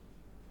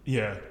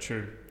 Yeah,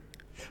 true.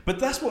 But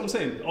that's what I'm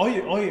saying.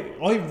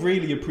 I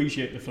really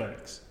appreciate the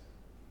flex.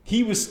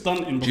 He was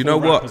stunting. Do you know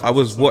before what? rappers I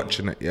was stunting.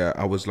 watching it, yeah.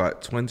 I was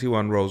like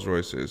 21 Rolls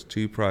Royces,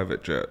 2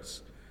 private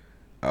jets,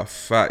 a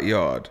fat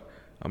yard.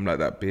 I'm like,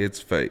 that beard's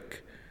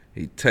fake.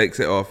 He takes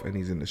it off and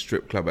he's in the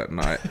strip club at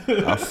night.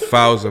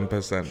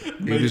 1,000%. He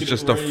Making was it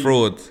just a rain.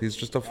 fraud. He's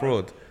just a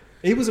fraud.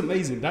 It was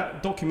amazing.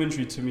 That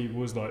documentary to me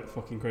was like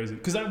fucking crazy.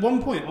 Because at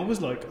one point I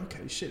was like,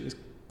 okay, shit, this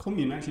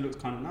commune actually looks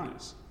kind of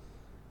nice.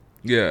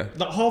 Yeah.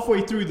 Like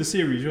halfway through the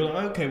series, you're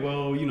like, okay,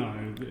 well, you know,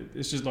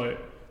 it's just like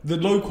the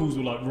locals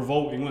were like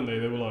revolting, weren't they?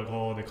 They were like,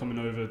 oh, they're coming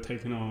over,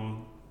 taking our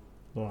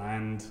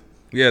land.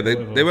 Yeah, they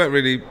Whatever. weren't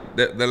really...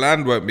 The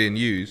land weren't being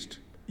used.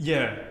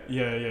 Yeah.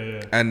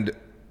 And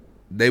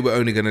they were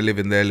only going to live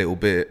in their little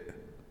bit.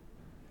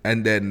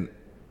 And then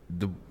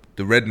the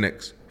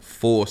rednecks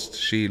forced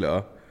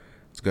Sheila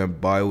to go and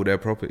buy all their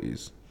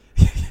properties.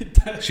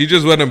 She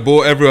just went and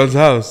bought everyone's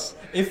house.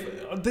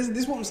 If this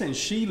is what I'm saying,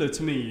 Sheila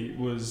to me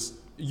was.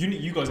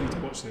 You guys need to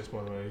watch this,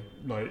 by the way.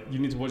 Like, you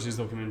need to watch this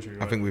documentary.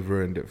 Right? I think we've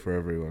ruined it for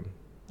everyone.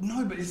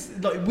 No, but it's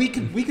like we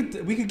could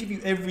give you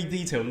every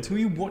detail until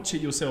you watch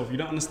it yourself. You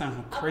don't understand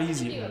how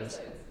crazy it was.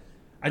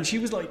 And she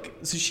was like,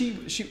 so she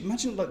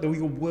imagine like they were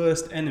your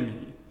worst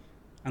enemy,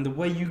 and the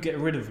way you get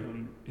rid of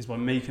them is by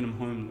making them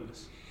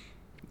homeless.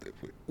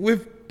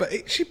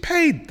 She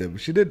paid them.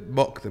 She didn't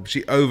mock them.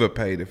 She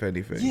overpaid, if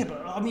anything. Yeah,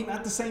 but I mean,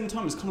 at the same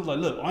time, it's kind of like,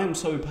 look, I am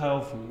so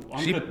powerful.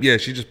 She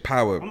just I'm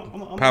power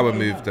gonna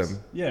moved house.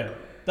 them. Yeah,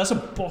 that's a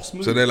boss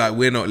move. So they're like,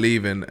 we're not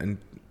leaving, and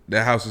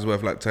their house is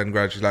worth like 10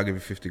 grand. She's like, I'll give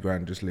you 50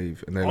 grand, just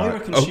leave. And they're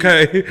like,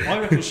 okay. I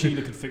reckon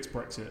Sheila could fix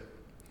Brexit.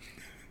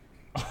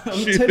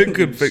 She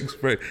could fix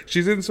Brexit.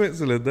 She's in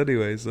Switzerland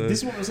anyway, so. This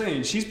is what I'm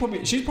saying. She's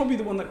probably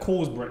the one that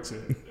caused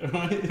Brexit.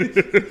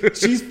 Right?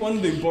 She's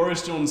funding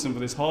Boris Johnson for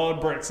this hard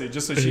Brexit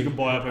just so she can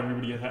buy up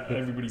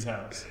everybody's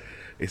house.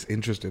 It's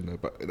interesting though.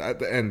 But at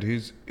the end, who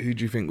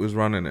do you think was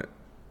running it?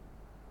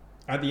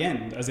 At the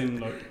end, as in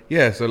like,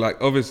 Yeah, so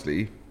like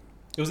obviously.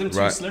 it was them two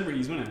Right.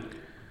 celebrities, wasn't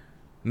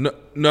it?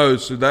 No.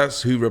 So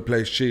that's who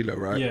replaced Sheila,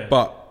 right? Yeah.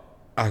 But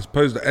I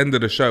suppose the end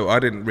of the show, I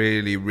didn't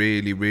really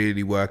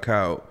work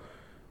out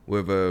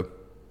whether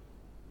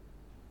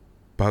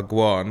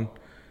Bhagwan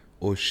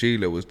or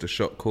Sheila was the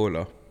shot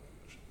caller.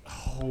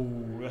 Oh,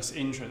 that's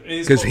interesting.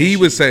 Because he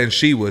was saying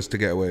she was to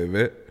get away with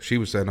it. She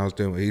was saying I was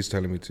doing what he's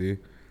telling me to.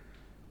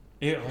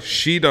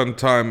 She done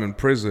time in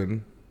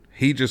prison.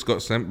 He just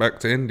got sent back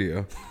to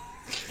India.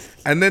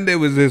 And then there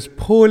was this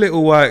poor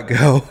little white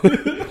girl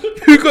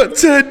who got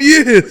 10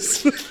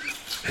 years.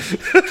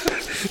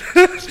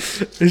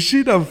 And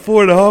she done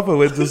 4.5 and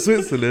went to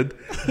Switzerland.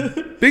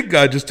 Big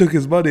guy just took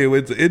his money and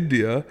went to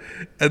India.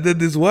 And then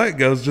this white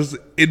girl's just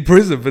in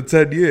prison for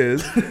 10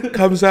 years.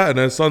 Comes out and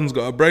her son's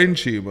got a brain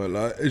tumour.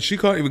 Like, and she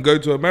can't even go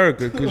to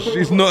America because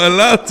she's not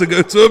allowed to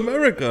go to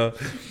America.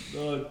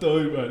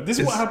 Dope, man. This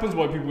is what happens,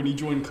 white people, when you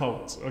join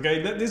cults.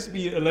 Okay, let this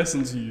be a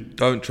lesson to you.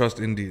 Don't trust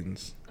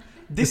Indians.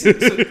 This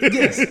is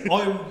yes,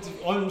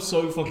 I'm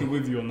so fucking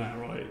with you on that,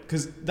 right?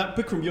 Because that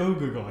Bikram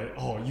yoga guy.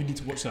 Oh, you need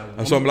to watch that one.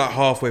 And so I'm like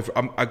halfway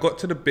through. I got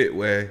to the bit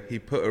where he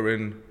put her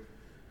in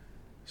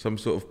some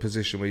sort of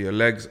position where your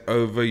legs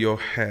over your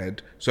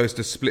head, so it's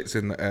the splits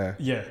in the air.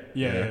 Yeah,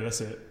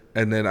 that's it.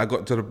 And then I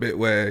got to the bit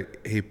where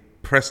he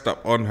pressed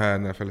up on her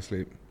and I fell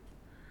asleep.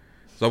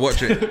 So I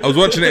was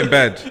watching it in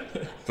bed.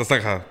 That's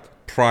like a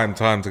prime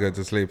time to go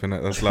to sleep,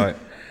 innit? That's like.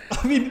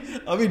 I mean,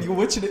 you're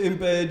watching it in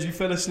bed, you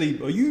fell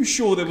asleep. Are you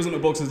sure there wasn't a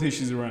box of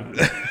tissues around?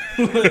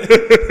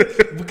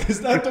 Because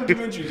that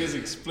documentary gets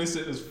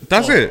explicit as fuck.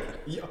 Does it?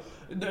 Yeah,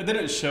 they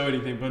don't show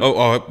anything, but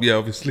Oh, yeah,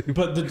 obviously.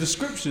 but the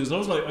descriptions, I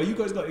was like, are you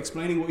guys like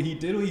explaining what he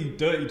did, or are you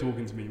dirty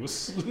talking to me?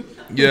 What's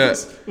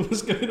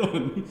going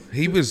on?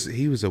 He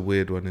was a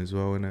weird one as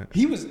well, innit?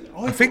 He was.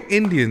 I think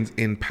Indians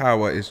in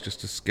power is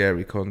just a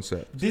scary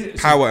concept. This-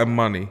 Power and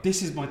money.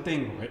 This is my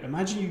thing, right?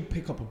 Imagine you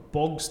pick up a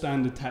bog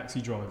standard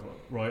taxi driver,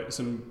 right?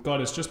 Some guy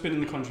that's just been in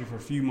the country for a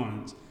few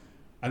months,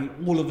 and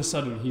all of a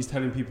sudden he's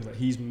telling people that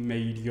he's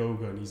made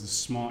yoga and he's the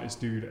smartest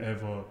dude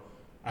ever,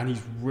 and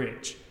he's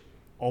rich.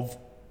 Of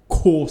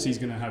course he's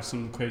going to have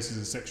some cases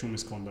of sexual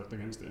misconduct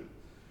against him.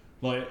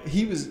 Like,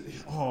 he was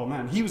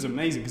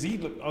amazing because he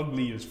looked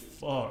ugly as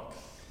fuck.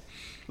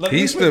 Like,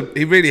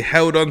 He really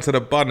held on to the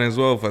bun as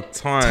well for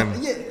time.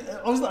 Yeah,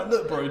 I was like,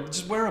 look, bro,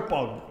 just wear a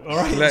bug, all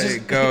right? Let Just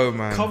it go,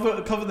 man.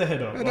 Cover the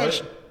head up,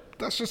 right?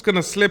 That's just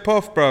gonna slip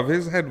off, bruv.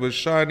 His head was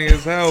shiny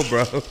as hell,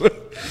 bro.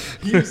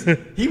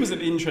 He was an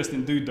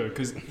interesting dude though,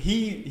 because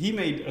he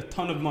made a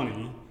ton of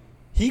money.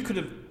 He could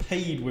have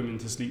paid women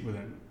to sleep with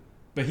him,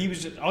 but he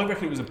was just. I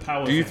reckon it was a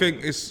power. Do you thing.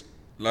 think it's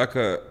like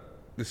a?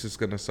 This is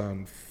gonna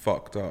sound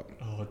fucked up.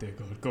 Oh dear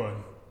God, go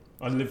on.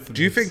 I live for this.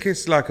 Do you think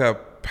it's like a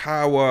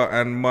power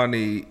and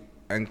money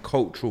and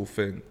cultural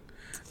thing,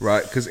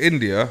 right? Because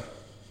India,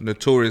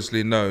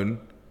 notoriously known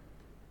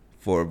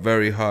for a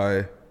very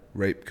high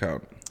rape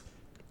count.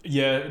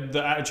 Yeah,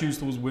 the attitudes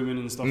towards women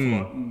and stuff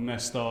are like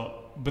messed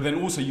up. But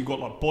then also you got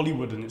like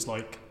Bollywood and it's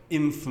like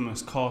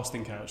infamous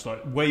casting couch,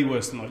 like way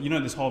worse than like, you know,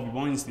 this Harvey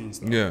Weinstein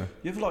stuff. Yeah.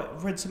 You ever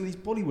like read some of these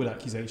Bollywood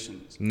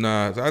accusations?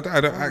 Nah, I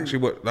don't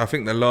actually. I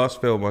think the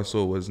last film I saw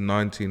was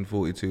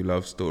 1942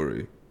 Love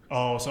Story.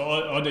 Oh, so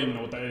I don't even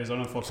know what that is. I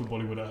don't fuck with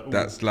Bollywood at all.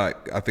 That's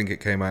like, I think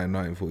it came out in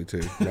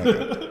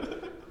 1942.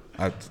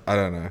 Like, I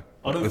don't know.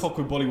 I don't fuck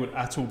with Bollywood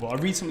at all, but I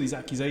read some of these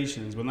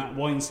accusations when that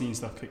Weinstein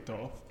stuff kicked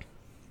off.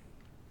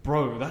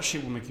 Bro, that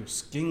shit will make your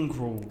skin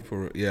crawl.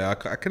 I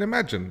can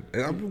imagine.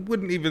 It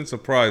wouldn't even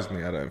surprise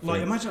me. I don't think.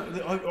 Like, imagine.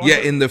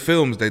 In the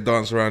films they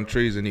dance around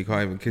trees and you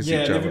can't even kiss each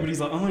and other. everybody's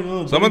like, oh my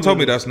God. Someone Bollywood. told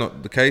me that's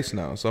not the case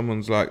now.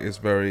 Someone's like, it's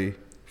very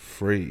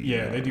free.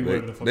 Yeah, they do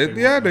whatever the fuck they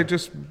they want. they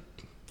just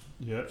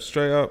Yeah,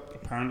 straight up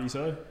apparently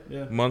so.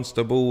 Yeah.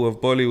 monster ball of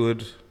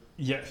Bollywood.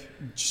 Yeah,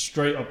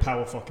 straight up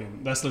power fucking.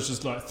 That's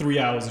just like 3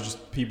 hours of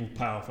just people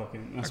power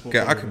fucking. That's what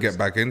I could get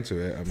back into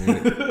it. I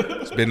mean,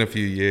 it's been a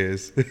few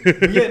years.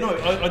 But yeah, no,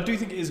 I do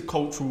think it is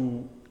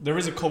cultural. There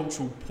is a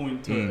cultural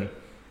point to it.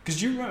 Because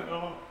you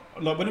remember,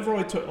 like whenever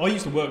I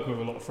used to work with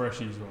a lot of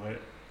freshies, right?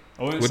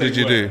 I won't What say did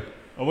you where. do?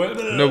 I went,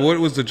 No, what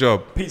was the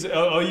job? pizza.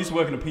 I used to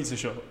work in a pizza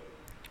shop.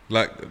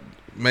 Like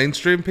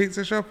mainstream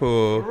pizza shop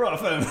or? Right,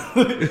 fam.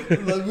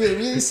 Like, we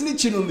ain't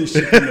snitching on this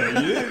shit,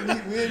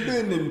 yeah? We ain't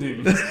doing them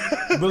things.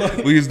 But like,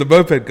 We used the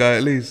moped guy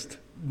at least.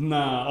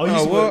 nah,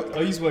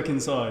 I used to work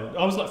inside.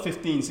 I was like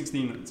 15,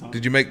 16 at the time.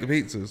 Did you make the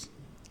pizzas?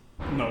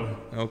 No.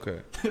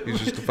 Okay. He's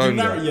just the phone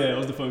guy. Yeah, I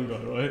was the phone guy,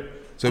 right?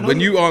 So And when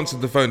I- you answered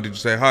the phone, did you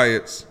say, hi,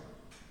 it's...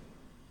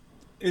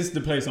 It's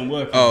the place I'm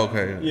working. Oh, at.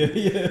 okay,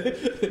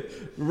 Yeah.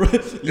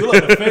 Right. You're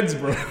like the feds,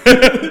 bro.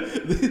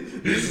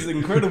 This is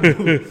incredible.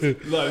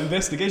 Like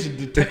investigation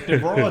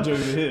detective Raj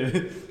over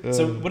here.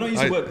 So when I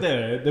used to work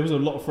there was a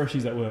lot of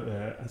freshies that worked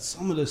there, and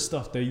some of the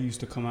stuff they used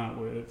to come out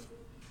with.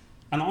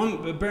 And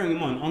I'm bearing in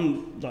mind,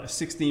 I'm like a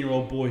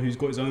 16-year-old boy who's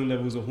got his own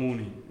levels of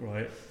horny,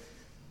 right?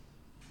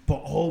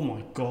 But oh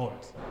my god,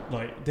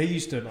 like they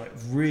used to like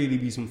really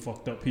be some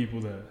fucked up people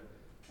there.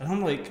 And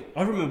I'm like,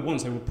 I remember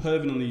once they were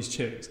perving on these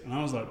chicks, and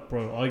I was like,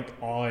 bro, I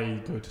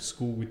go to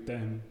school with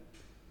them.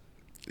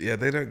 Yeah,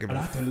 they don't give And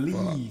a I had to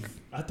fuck. leave.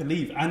 I had to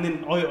leave. And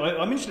then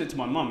I mentioned it to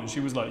my mum, and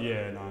she was like,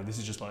 yeah, no, this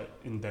is just like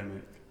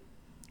endemic.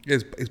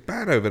 It's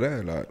bad over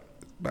there, like,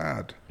 it's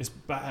bad. It's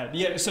bad.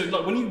 Yeah, so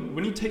like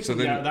when you take So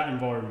somebody then- out of that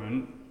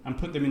environment and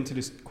put them into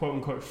this quote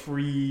unquote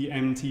free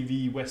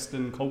MTV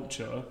Western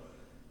culture,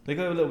 they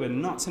go a little bit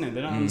nuts in it.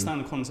 They don't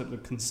understand the concept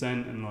of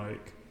consent and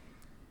like.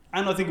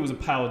 And I think it was a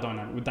power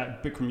dynamic with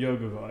that Bikram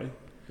Yoga guy.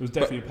 It was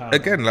definitely a power.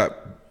 Again, like,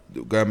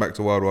 going back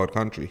to Wild Wild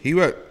Country,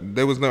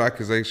 there was no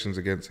accusations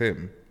against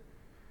him.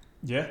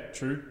 Yeah,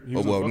 true. He Oh,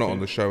 was well, a not fucking- on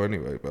the show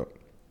anyway, but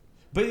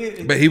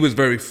But he was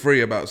very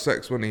free about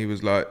sex when he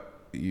was like,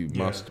 you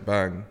Yeah. must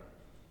bang.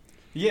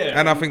 yeah,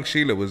 And I think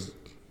Sheila was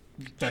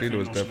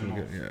definitely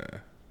definitely good, yeah.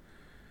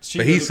 She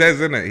But he was- says,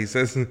 innit? He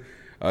says,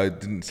 I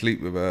didn't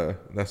sleep with her.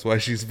 That's why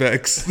she's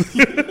vexed.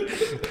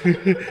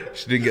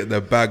 She didn't get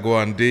the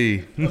Bagwan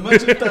D.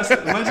 Imagine if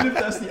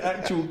that's the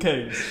actual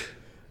case.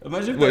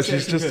 Imagine if Well, that's the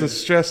she's actual just a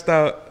case. stressed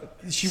out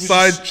She was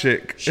side just-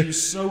 chick. She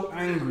was so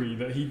angry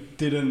that he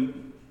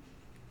didn't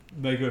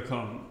make her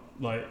come.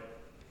 Like,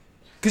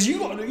 because you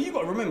got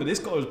to remember, this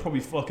guy was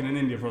probably fucking in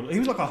India he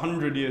was like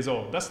 100 years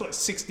old. That's like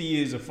 60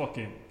 years of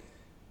fucking.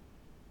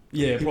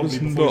 Yeah, He probably was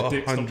before his not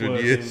dick stopped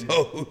 100 years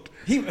working. old.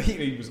 He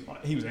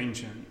was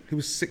ancient. He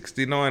was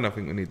 69, I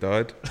think, when he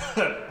died.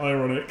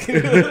 Ironic.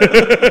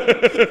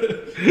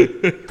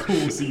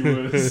 Course he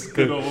was.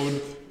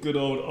 Good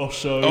old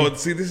Osho. Oh,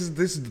 see, this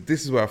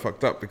is where I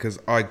fucked up because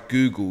I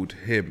googled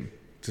him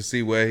to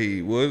see where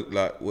he was,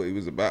 like what he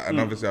was about, and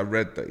obviously I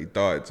read that he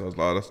died, so I was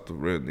like, oh, that's to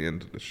ruin the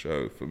end of the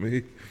show for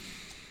me.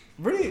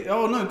 Really?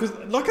 Oh no, because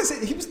like I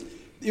said,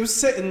 it was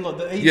set in like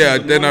the 80s. Yeah,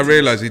 and then I 90s.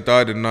 realised he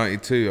died in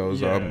 '92.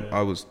 Yeah.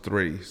 I was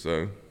 3,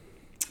 so.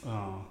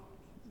 Oh,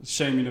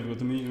 shame you never got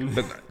to meet him.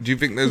 But do you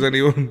think there's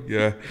anyone?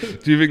 Yeah.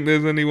 Do you think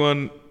there's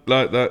anyone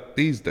like that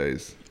these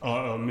days? Oh,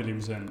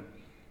 1,000,000%.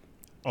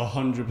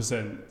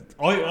 100%.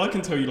 I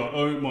can tell you like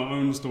my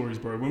own stories,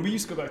 bro. When we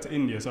used to go back to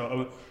India,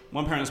 so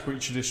my parents are pretty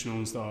traditional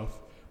and stuff,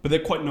 but they're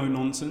quite no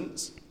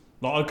nonsense.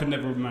 Like I could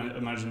never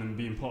imagine them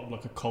being part of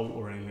like a cult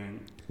or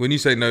anything. When you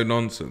say no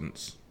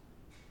nonsense,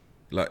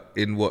 like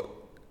in what?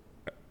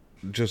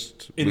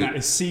 Just In that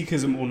it's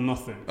Sikhism or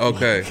nothing.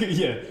 Okay. Like,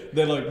 yeah,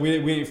 they're like we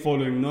ain't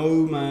following no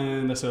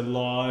man that's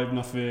alive,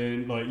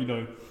 nothing. Like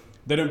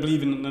they don't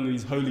believe in none of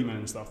these holy men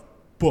and stuff.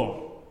 But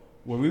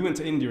when we went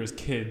to India as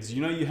kids,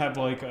 you have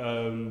like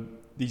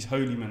these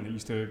holy men that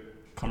used to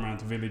come around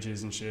to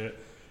villages and shit.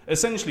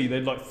 Essentially,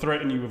 they'd like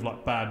threaten you with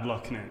like bad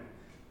luck in it,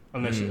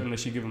 unless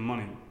you give them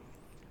money.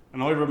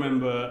 And I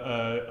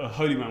remember a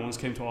holy man once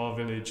came to our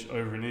village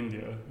over in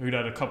India who'd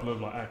had a couple of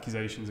like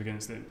accusations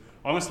against him.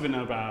 I must have been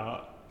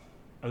about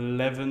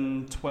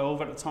 11,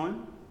 12 at the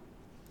time.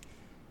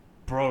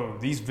 Bro,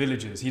 these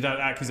villagers, he'd had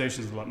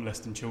accusations of like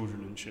molesting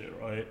children and shit,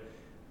 right?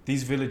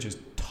 These villagers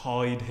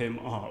tied him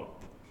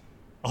up.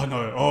 I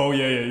know. Oh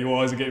yeah,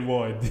 your eyes are getting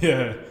wide.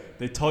 Yeah,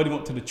 they tied him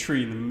up to the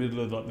tree in the middle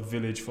of like the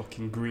village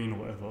fucking green or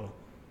whatever,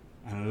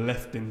 and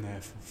left him there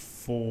for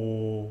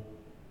 4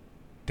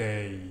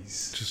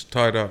 days. Just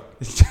tied up.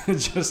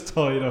 Just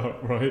tied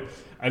up, right?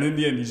 And in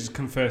the end, he just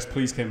confessed.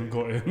 Police came and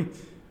got him.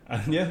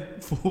 And yeah,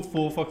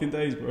 four fucking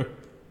days, bro.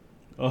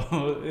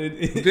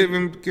 Didn't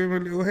even give him a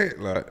little hit,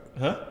 like.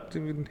 Huh?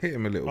 Didn't even hit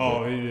him a little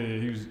bit. Yeah,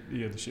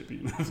 he had the shit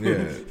beaten.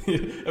 Yeah.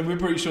 And we're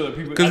pretty sure that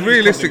people. Because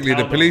realistically,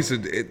 the police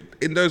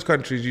in those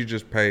countries, you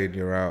just pay and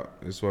you're out.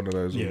 It's one of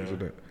those ones,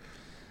 isn't it?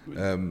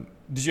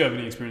 Did you have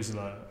any experiences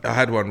like that? I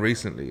had one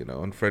recently,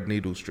 on Fred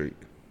Needle Street.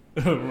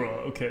 Right,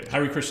 okay.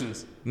 Harry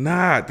Krishnas.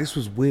 Nah, this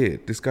was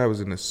weird. This guy was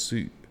in a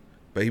suit,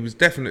 but he was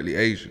definitely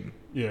Asian.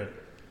 Yeah.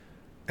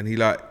 And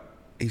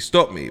he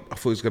stopped me. I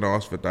thought he was going to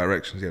ask for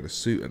directions. He had a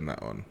suit and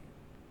that on.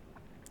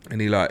 And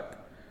he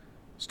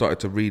started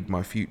to read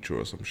my future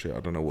or some shit. I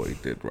don't know what he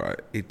did, right?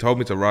 He told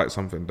me to write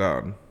something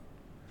down,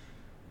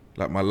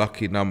 like my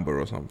lucky number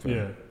or something.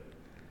 Yeah.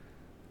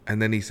 And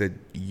then he said,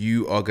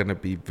 you are going to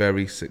be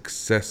very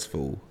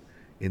successful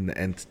in the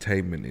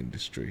entertainment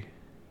industry.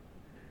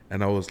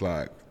 And I was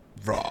like,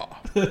 rah.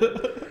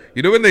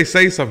 You know when they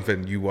say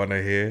something you want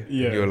to hear?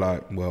 Yeah. And you're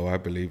like, well, I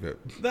believe it.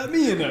 That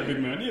me and that big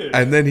man, yeah.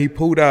 And then he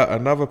pulled out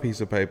another piece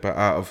of paper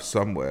out of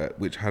somewhere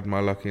which had my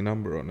lucky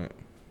number on it.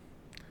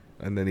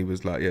 And then he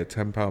was like, yeah,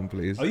 £10,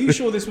 please. Are you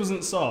sure this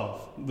wasn't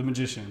Sav, the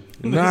magician?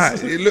 Nah,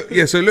 so it looked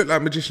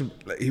like magician.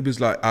 He was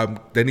like,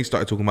 then he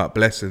started talking about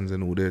blessings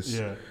and all this.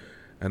 Yeah.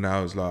 And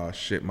I was like, oh,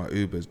 shit, my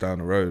Uber's down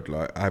the road.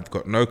 Like, I've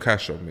got no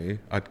cash on me.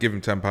 I'd give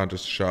him £10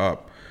 just to shut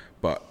up.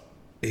 But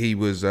he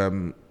was, I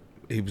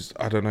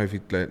don't know if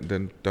he'd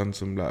then done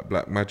some like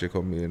black magic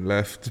on me and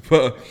left.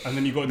 But and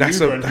then you got an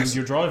Uber and he's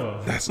your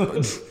driver. That's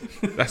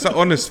an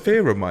honest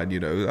fear of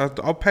mine,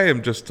 I'll pay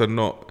him just to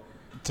not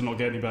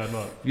get any bad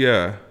luck.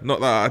 Yeah, not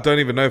that I don't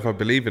even know if I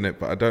believe in it,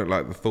 but I don't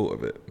like the thought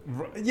of it.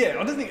 Yeah,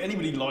 I don't think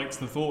anybody likes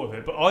the thought of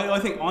it, but I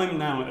think I'm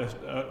now at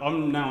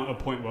a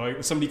point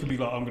where somebody could be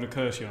like, I'm going to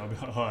curse you, and I'll be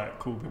like, all right,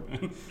 cool,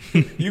 man.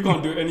 You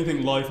can't do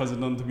anything life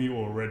hasn't done to me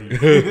already.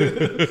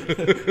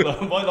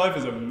 Like, my life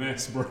is a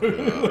mess, bro.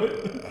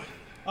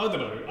 I don't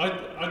know.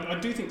 I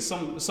do think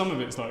some of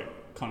it's like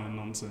kind of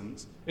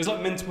nonsense. It's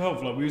like mental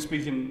health. Like we were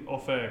speaking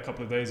off air a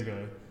couple of days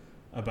ago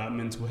about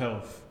mental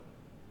health,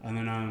 and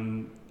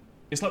then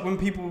it's like when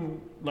people,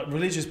 like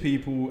religious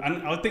people,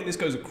 and I think this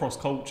goes across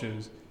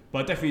cultures, but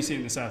I definitely see it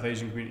in the South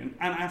Asian community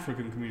and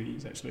African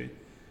communities actually,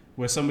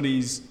 where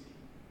somebody's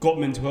got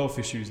mental health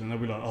issues and they'll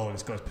be like, oh,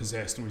 this guy's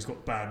possessed or he's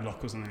got bad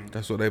luck or something.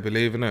 That's what they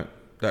believe, innit?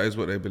 That is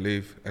what they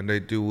believe, and they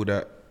do all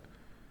that.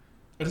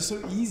 And it's so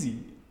easy.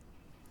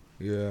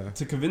 Yeah.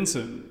 To convince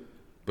them.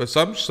 But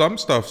some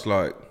stuff's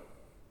like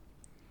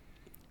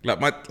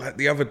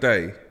the other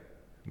day,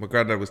 my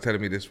granddad was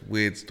telling me this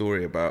weird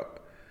story about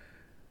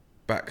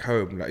back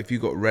home, like if you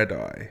got red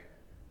eye,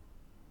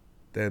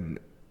 then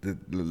the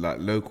like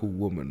local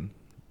woman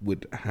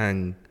would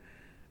hang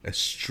a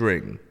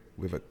string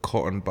with a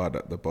cotton bud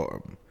at the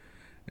bottom,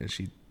 and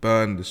she'd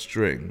burn the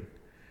string,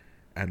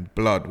 and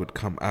blood would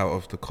come out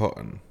of the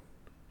cotton,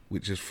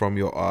 which is from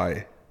your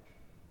eye.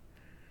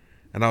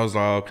 And I was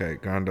like, okay,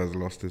 granddad's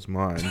lost his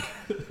mind.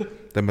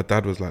 Then my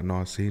dad was like, no,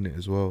 I've seen it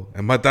as well.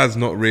 And my dad's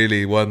not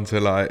really one to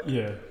like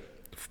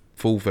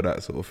fall for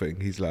that sort of thing.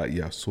 He's like,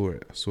 yeah, I saw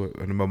it.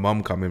 And then my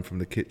mum come in from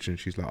the kitchen.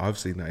 She's like, I've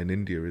seen that in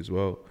India as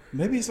well.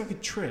 Maybe it's like a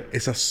trick.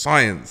 It's a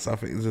science. I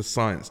think there's a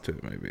science to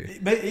it, maybe.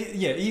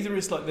 Either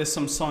it's like there's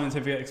some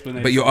scientific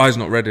explanation. But your eye's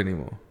not red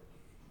anymore.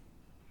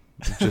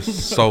 You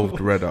just solved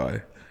red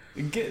eye.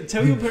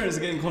 Tell your parents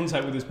to get in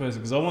contact with this person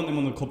because I want them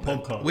on the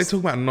podcast. We're talking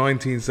about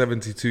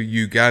 1972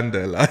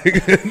 Uganda, like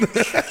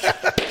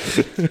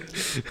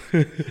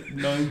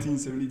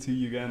 1972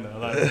 Uganda.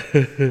 Like,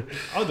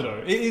 I don't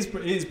know. It is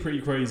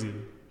pretty crazy.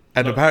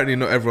 And apparently,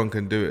 not everyone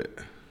can do it.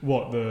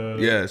 What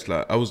Yeah, it's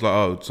like I was like,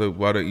 oh, so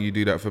why don't you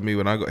do that for me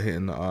when I got hit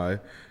in the eye?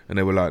 And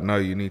they were like, no,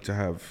 you need to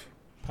have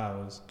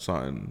powers.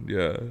 Something,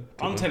 yeah.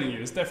 I'm telling you,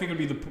 it's definitely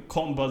gonna be the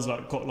cotton buds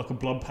like got like a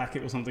blood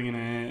packet or something in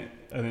it,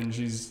 and then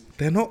she's.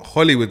 They're not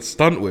Hollywood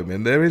stunt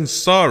women. They're in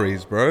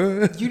saris,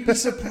 bro. You'd be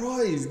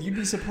surprised. You'd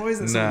be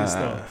surprised at some of this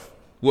stuff.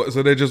 What?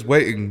 So they're just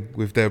waiting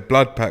with their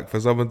blood pack for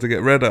someone to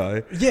get red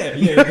eye? Yeah.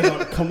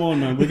 Like, come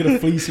on, man. We're gonna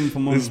fleece him for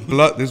money.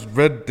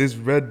 This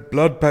red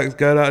blood pack's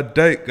going out of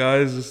date,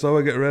 guys. Just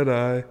someone get red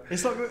eye.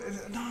 It's like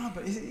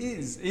but it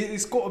is.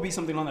 It's got to be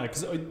something like that.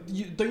 Because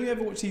don't you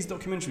ever watch these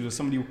documentaries where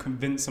somebody will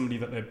convince somebody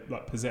that they're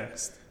like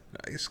possessed?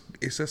 It's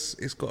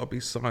got to be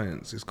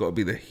science. It's got to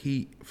be the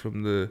heat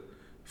from the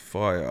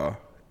fire.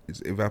 It's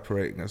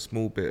evaporating a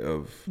small bit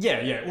of.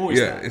 Yeah. Always.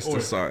 Yeah, it's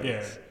always the science.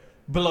 Yeah.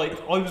 But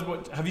like,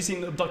 have you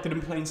seen Abducted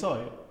in Plain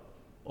Sight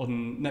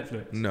on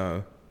Netflix?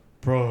 No.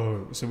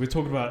 Bro, so we're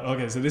talking about,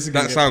 okay, so this is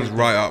gonna That get sounds pretty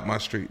right up my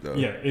street, though.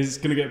 Yeah, it's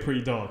going to get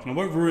pretty dark. And I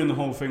won't ruin the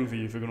whole thing for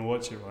you if you're going to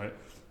watch it, right?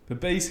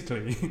 But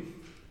basically,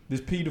 this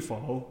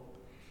paedophile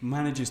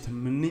manages to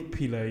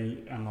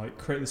manipulate and like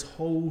create this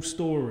whole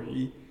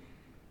story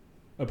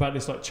about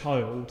this like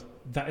child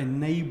that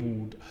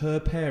enabled her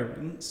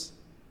parents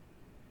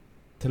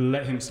to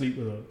let him sleep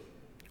with her.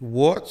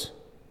 What?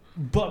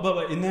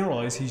 But in their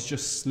eyes, he's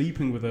just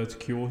sleeping with her to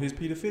cure his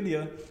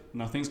paedophilia.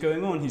 Nothing's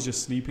going on. He's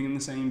just sleeping in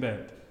the same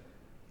bed.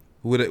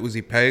 Was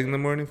he paying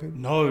them or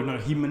anything? No,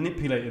 he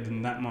manipulated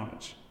them that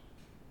much.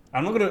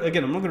 I'm not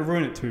gonna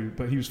ruin it too,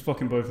 but he was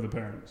fucking both of the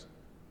parents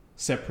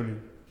separately.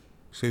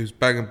 So he was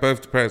banging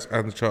both the parents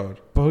and the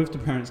child. Both the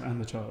parents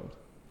and the child.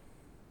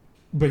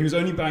 But he was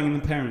only banging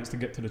the parents to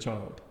get to the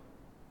child.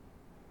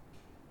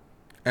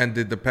 And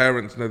did the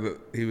parents know that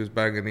he was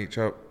banging each?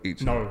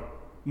 No,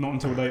 not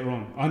until later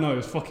on. I know,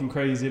 it's fucking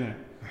crazy, isn't it?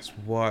 That's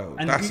wild.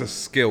 And That's a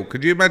skill.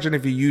 Could you imagine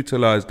if he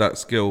utilised that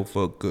skill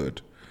for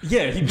good?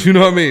 Yeah. Do you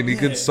know what I mean? He Yeah.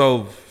 could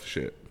solve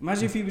shit.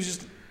 Imagine if he was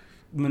just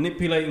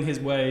manipulating his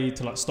way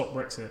to like stop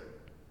Brexit.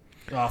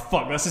 Ah,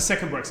 fuck, that's the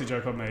second Brexit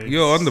joke I made.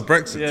 You're on the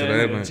Brexit yeah, today,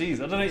 yeah, mate. Jeez,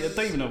 I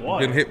don't even know why.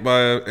 Been hit by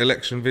an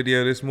election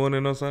video this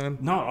morning or something?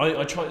 No,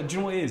 I try. Do you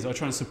know what it is? I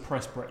try and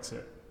suppress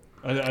Brexit.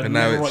 I And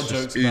now never it's write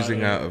just jokes about oozing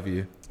it. out of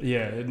you.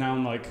 Yeah, now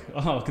I'm like,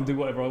 oh, I can do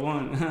whatever I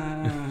want.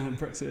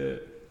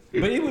 Brexit.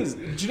 But it was.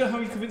 Do you know how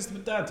he convinced the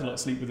dad to like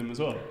sleep with him as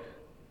well?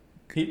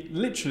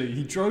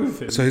 He drove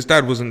him. So his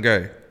dad wasn't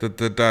gay? The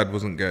dad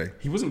wasn't gay?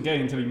 He wasn't gay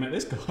until he met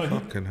this guy.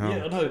 Fucking hell.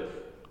 Yeah, I know.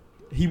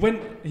 They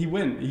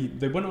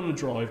went on a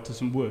drive to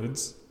some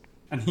woods,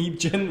 and he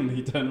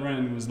genuinely turned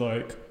around and was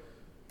like,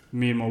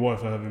 "Me and my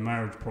wife are having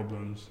marriage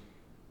problems.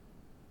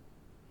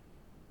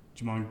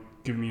 Do you mind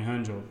giving me a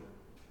hand job?"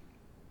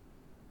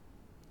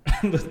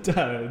 And the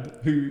dad,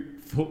 who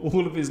for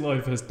all of his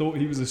life has thought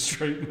he was a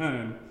straight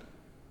man,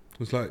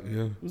 Was like,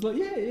 yeah. was like,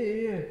 "Yeah,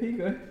 here you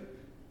go."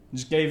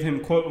 Just gave him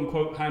quote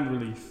unquote hand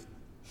relief.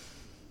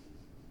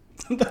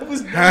 that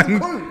was the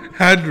quote.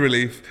 Hand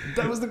relief.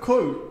 That was the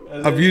quote.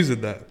 And I've then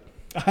used that.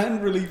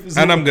 hand relief is.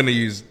 And I'm going to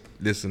use,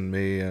 listen,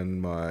 me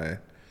and my...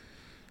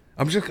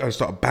 I'm just going to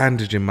start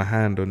bandaging my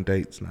hand on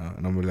dates now.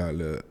 And I'm like,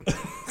 look.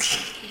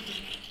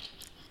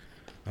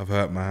 I've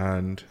hurt my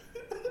hand.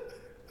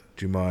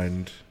 Do you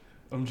mind?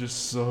 I'm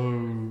just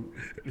so.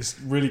 It's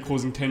really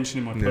causing tension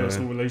in my Yeah.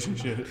 personal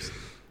relationships.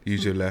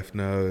 Use your left.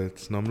 No,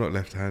 I'm not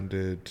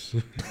left-handed.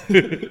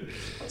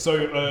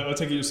 So I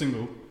take it you're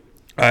single.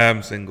 I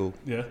am single.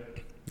 Yeah.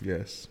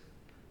 Yes.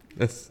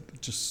 That's...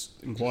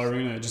 Just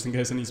inquiring, just in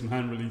case I need some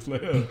hand relief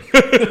later.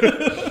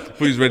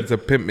 Who's ready to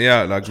pimp me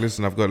out? Like,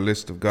 listen, I've got a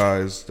list of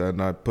guys, and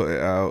I put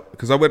it out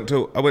because I went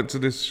to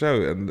this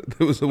show, and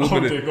there was a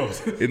woman dear God.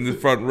 in the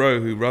front row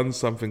who runs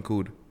something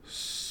called.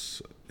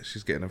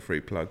 She's getting a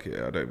free plug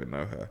here. I don't even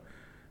know her.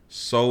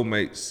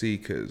 Soulmate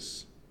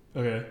Seekers,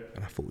 Okay.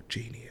 and I thought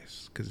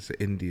genius because it's an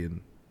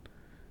Indian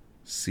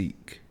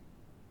Sikh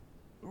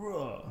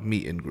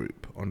meeting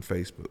group on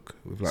Facebook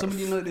with like.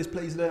 Somebody know this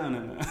place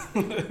down.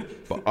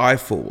 But I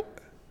thought,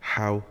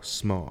 how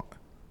smart,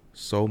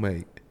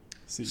 Soulmate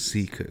See.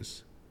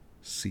 Seekers,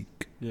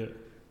 Seek. Yeah.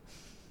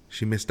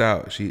 She missed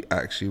out. She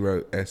actually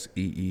wrote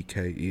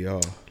Seeker.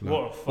 Like, What a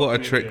what a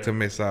fucking trick idiot. to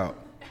miss out.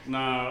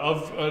 Nah,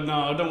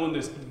 I don't want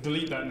this.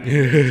 Delete that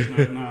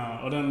name.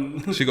 Nah, I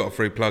don't. She got a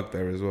free plug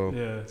there as well.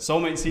 Yeah.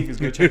 Soulmate Seekers,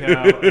 go check it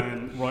out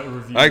and write a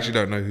review. I actually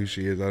don't know who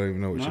she is. I don't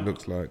even know what she No?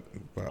 looks like.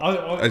 But I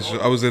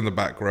I was in the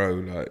back row.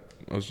 Like,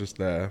 I was just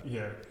there.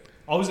 Yeah.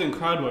 I was in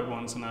crowd work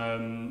once,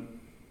 and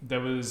there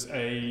was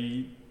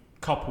a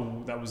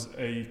couple that was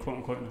a quote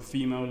unquote a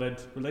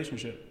female-led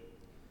relationship.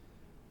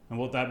 And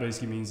what that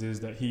basically means is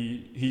that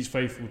he's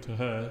faithful to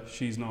her,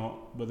 she's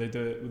not, but they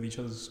do it with each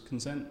other's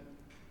consent.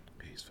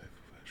 He's faithful,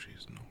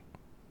 she's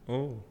not.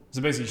 Oh.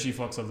 So basically, she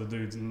fucks other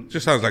dudes, and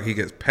Just sounds like he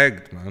gets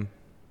pegged, man.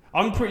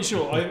 I'm pretty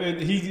sure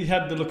he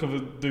had the look of a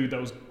dude that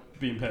was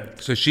being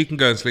pegged. So she can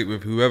go and sleep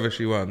with whoever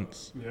she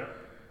wants, Yeah.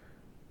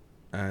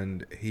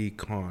 and he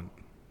can't.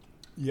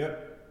 Yeah.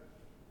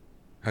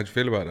 How'd you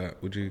feel about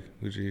that? Would you?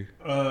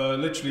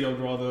 Literally, I'd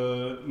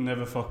rather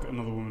never fuck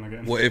another woman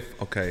again. What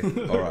if? Okay,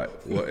 all right.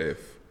 What if?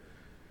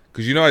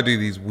 Because you know I do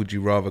these would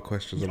you rather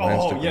questions on my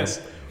Oh Instagram.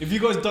 yes! If you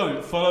guys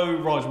don't follow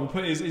Raj, we'll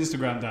put his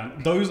Instagram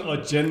down. Those are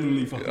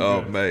genuinely fucking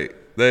Oh good. mate,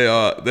 they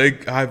are. They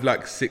have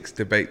like 6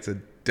 debates a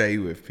day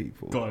with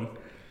people. Go on,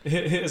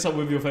 hit us up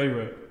with your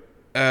favourite.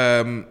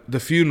 The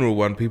funeral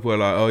one, people are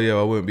like, "Oh yeah,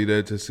 I won't be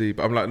there to see."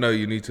 But I'm like, "No,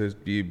 you need to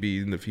be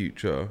in the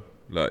future."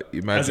 Like,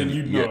 imagine, As in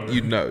you'd know.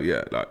 you'd know,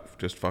 yeah. Like,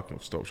 just fucking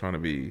stop trying to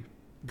be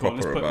Go on,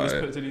 proper about let's it.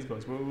 put it to these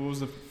guys. What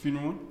was the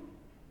funeral one?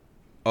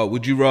 Oh,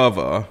 would you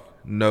rather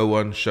no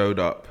one showed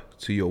up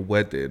to your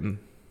wedding,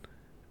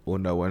 or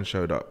no one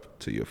showed up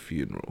to your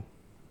funeral?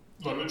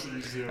 Like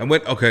literally zero.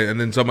 And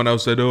then someone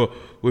else said, "Oh,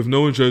 well, if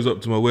no one shows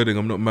up to my wedding,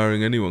 I'm not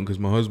marrying anyone because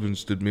my husband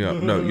stood me up."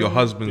 No, your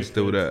husband's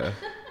still there.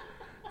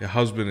 Your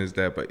husband is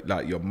there, but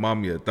like your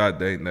mum, your dad,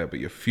 they ain't there. But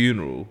your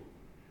funeral,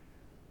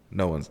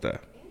 no one's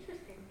there.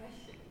 Interesting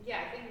question.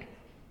 Yeah, I think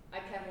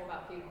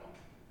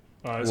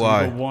Alright, so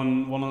Why? we've got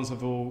one answer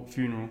for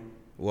funeral.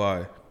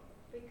 Why?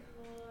 Because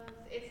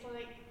it's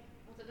like,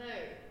 I don't know,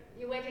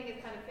 your wedding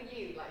is kind of for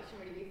you, like it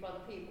shouldn't really be for other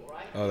people,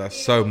 right? Oh, that's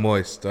so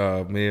moist.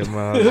 Me and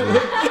my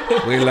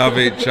husband, we love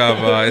each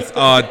other. It's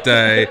our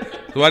day.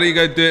 Why don't you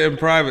go do it in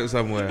private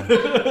somewhere? I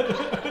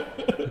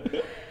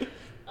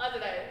don't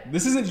know.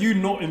 This isn't you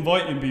not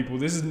inviting people.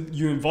 This is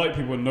you invite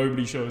people and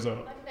nobody shows I up.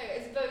 don't know,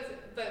 it's both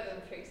of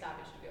them pretty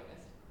savage, to be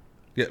honest.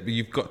 Yeah, but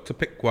you've got to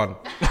pick one. Go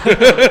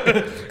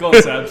on,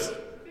 Sabs.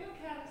 Feel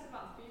careless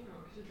about the funeral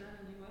because you're dead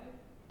anyway.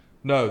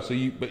 No,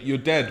 but you're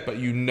dead, but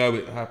you know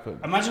it happened.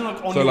 Imagine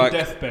like on So, your like-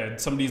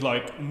 deathbed, somebody's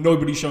like,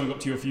 nobody's showing up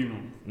to your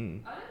funeral. I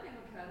don't think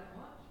I care that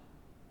much.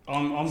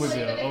 I'm with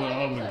you. Well, even if I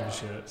I wouldn't think give a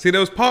so. shit. See, there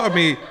was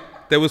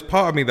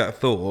part of me that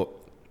thought,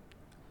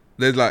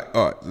 there's like,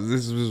 all right,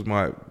 this was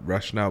my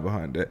rationale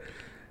behind it.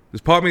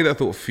 There's part of me that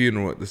thought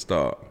funeral at the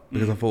start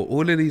because I thought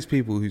all of these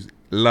people whose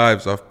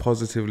lives I've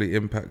positively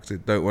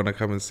impacted don't want to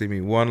come and see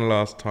me one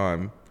last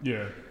time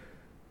Yeah.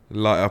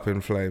 light up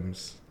in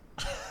flames.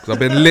 Because I've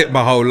been lit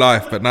my whole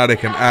life, but now they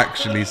can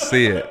actually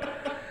see it.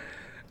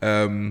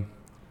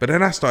 But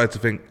then I started to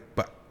think,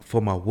 but for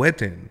my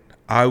wedding,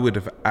 I would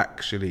have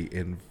actually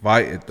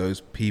invited those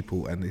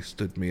people and they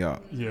stood me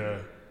up. Yeah.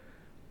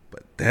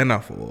 But then I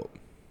thought,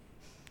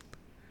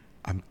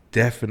 I'm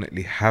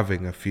definitely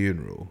having a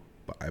funeral,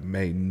 but I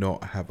may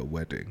not have a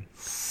wedding.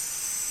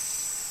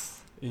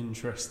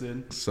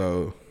 Interesting.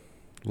 So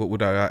what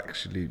would I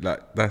actually,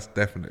 like, that's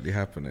definitely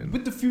happening.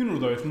 With the funeral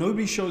though, if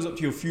nobody shows up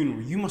to your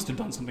funeral, you must have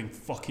done something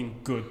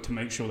fucking good to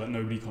make sure that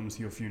nobody comes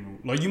to your funeral.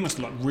 Like you must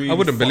have, like really. I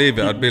wouldn't fuck believe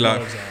it. I'd be people's like,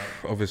 lives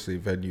out. obviously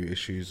venue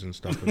issues and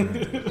stuff.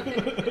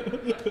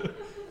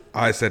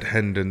 I said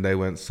Hendon, they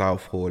went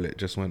Southall, it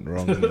just went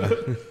wrong.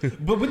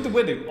 But with the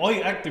wedding, I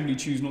actively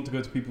choose not to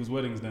go to people's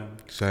weddings now.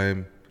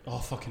 Same. Oh,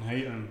 I fucking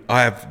hate them.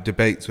 I have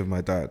debates with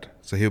my dad.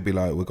 So he'll be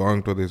like, we're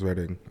going to this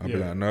wedding. I'll be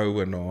Yeah. like, no,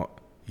 we're not.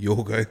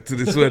 You're going to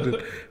this wedding.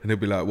 And he'll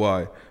be like,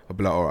 why? I'll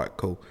be like, all right,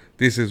 cool.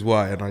 This is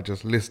why. And I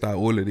just list out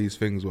all of these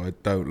things where I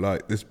don't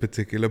like this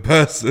particular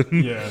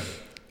person. Yeah.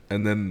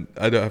 And then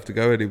I don't have to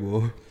go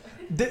anymore.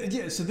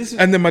 Yeah, so this is.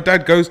 And then my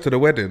dad goes to the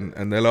wedding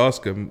and they'll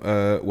ask him,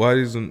 why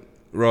isn't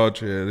Raj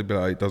here? They'll be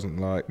like, he doesn't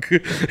like.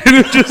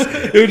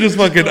 He'll just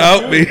fucking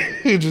out me.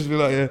 He'll just be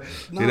like, yeah,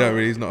 No. he don't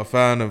really, he's not a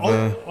fan of.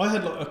 I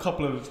had like a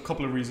couple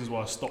of reasons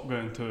why I stopped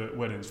going to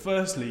weddings.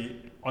 Firstly,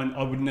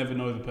 I would never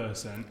know the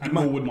person, and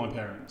nor would my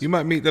parents. You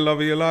might meet the love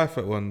of your life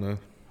at one though.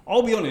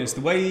 I'll be honest,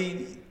 the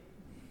way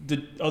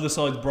the other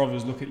side's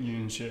brothers look at you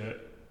and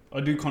shit, I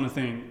do kind of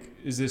think,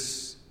 is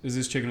this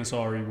chicken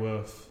asari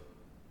worth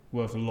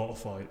a lot of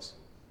fights?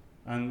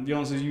 And the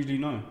answer is usually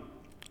no.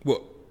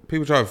 What?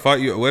 People try to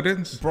fight you at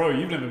weddings? Bro,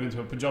 you've never been to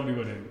a Punjabi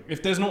wedding.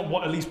 If there's not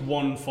at least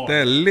one fight.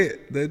 They're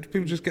lit.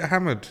 People just get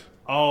hammered.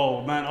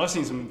 Oh man, I've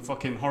seen some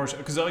fucking horror shit.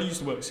 Because I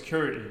used to work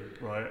security,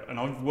 right? And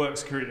I've worked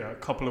security at a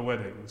couple of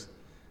weddings.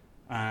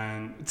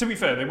 And to be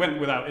fair, they went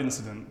without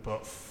incident,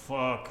 but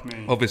fuck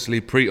me.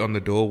 Obviously, Preet on the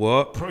door.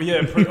 What? Pre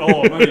used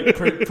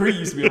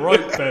to be a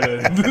right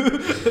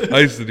bed. I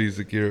used to do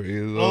security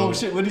as well. Oh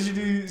shit, where did you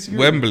do security?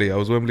 Wembley. I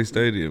was Wembley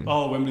Stadium.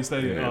 Oh, Wembley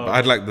Stadium. Yeah, Oh. but I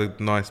had like the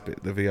nice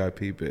bit, the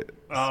VIP bit.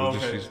 Oh, so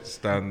just okay. used to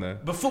stand there.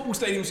 But football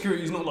stadium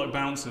security is not like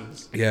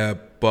bouncers. Yeah,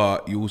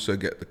 but you also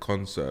get the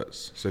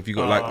concerts. So if you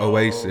got like Oh,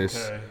 Oasis,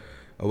 okay.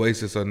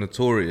 Oasis are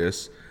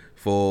notorious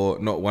for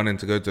not wanting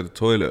to go to the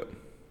toilet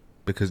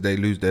because they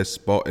lose their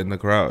spot in the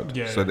crowd.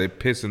 Yeah. So they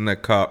piss in their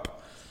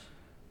cup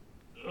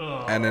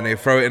and then they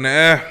throw it in the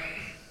air.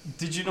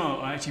 Did you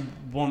know I actually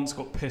once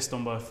got pissed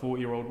on by a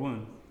 40-year-old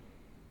woman?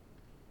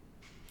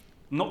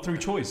 Not through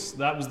choice.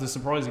 That was the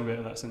surprising bit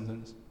of that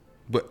sentence.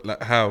 But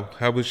like how?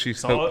 How was she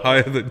so So I-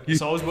 higher than you?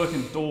 So I was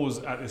working doors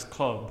at this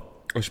club.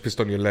 Oh, she pissed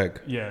on your leg.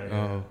 Yeah.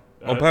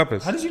 Oh, on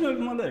purpose? How did you know it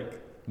was my leg?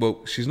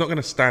 Well, she's not going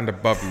to stand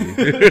above you.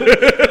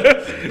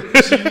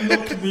 She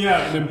knocked me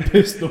out and then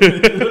pissed on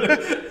me.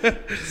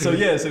 So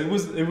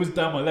it was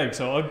down my leg.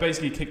 So I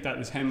basically kicked out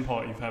this hen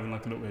party for having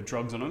like a little bit of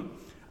drugs on them.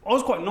 I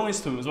was quite nice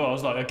to them as well. I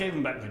was like, I gave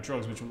them back the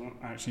drugs, which I'm not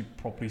actually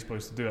properly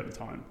supposed to do at the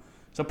time.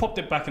 So I popped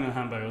it back in her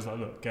handbag. I was like,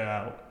 look, get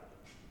out.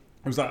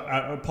 It was like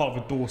a part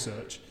of a door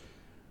search.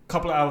 A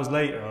couple of hours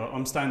later,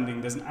 I'm standing.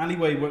 There's an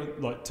alleyway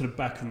like to the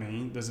back of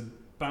me. There's a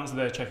bouncer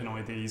there checking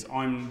IDs.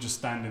 I'm just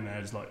standing there,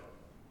 just like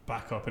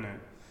back up in it,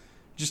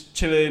 just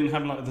chilling,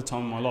 having like the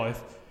time of my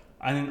life.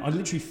 And then I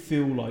literally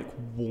feel like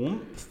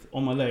warmth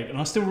on my leg, and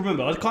I still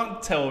remember. I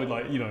can't tell,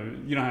 like you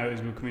know how it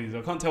is with comedians.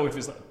 I can't tell if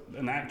it's like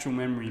an actual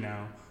memory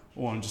now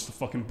or I'm just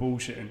fucking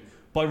bullshitting.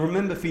 But I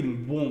remember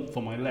feeling warmth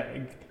on my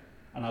leg,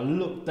 and I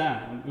looked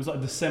down. It was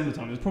like December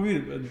time. It was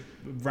probably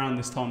around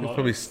this time. It's Like,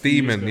 probably a few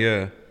years steaming, ago.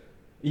 yeah.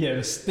 Yeah,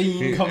 the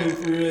steam coming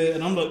through it,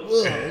 and I'm like,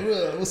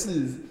 ugh, what's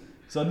this?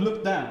 So I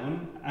looked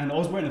down, and I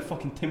was wearing a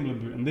fucking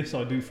Timberland boot, and this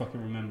I do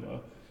fucking remember.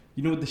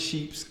 You know, with the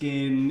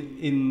sheepskin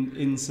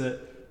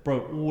insert,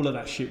 bro, all of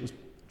that shit was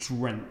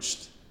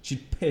drenched.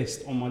 She'd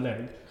pissed on my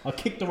leg. I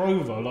kicked her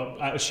over, like,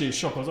 out of sheer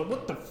shock. I was like,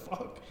 what the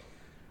fuck?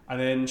 And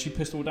then she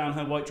pissed all down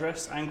her white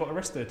dress and got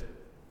arrested.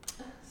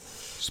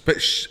 But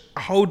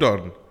hold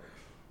on.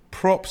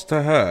 Props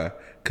to her.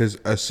 because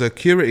a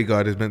security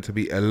guard is meant to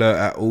be alert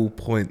at all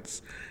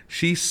points.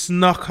 She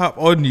snuck up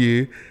on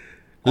you,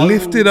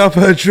 lifted up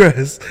her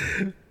dress,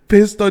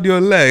 pissed on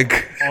your leg,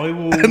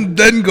 and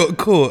then got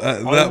caught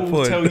at that I will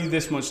point. tell you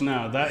this much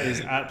now. That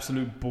is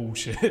absolute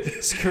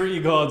bullshit. Security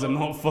guards are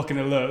not fucking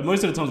alert.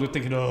 Most of the times we're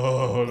thinking,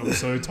 oh, I'm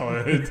so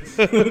tired.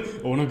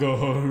 I want to go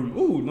home.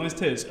 Ooh, nice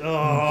tits.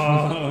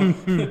 Ah.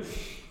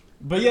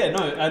 But yeah,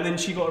 no. And then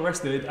she got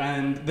arrested,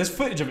 and there's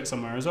footage of it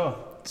somewhere as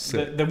well.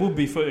 Sick. There will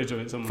be footage of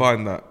it somewhere.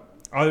 Find that.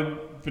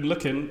 I've been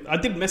looking. I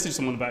did message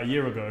someone about a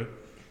year ago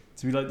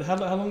to be like, how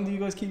long do you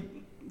guys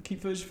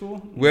keep footage for?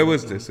 Where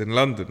was this? In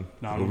London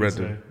No, or I'm not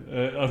Reading?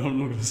 I'm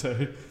not going to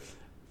say.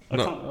 I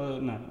No.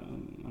 can't. No.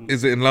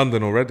 Is it in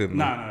London or Reading?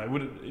 No.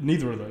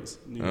 Neither of those.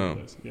 Neither Oh. of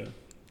those. Yeah.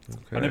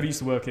 Okay. I never used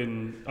to work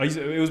in.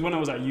 It was when I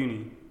was at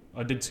uni.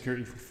 I did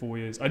security for 4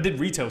 years. I did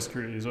retail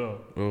security as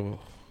well. Oh.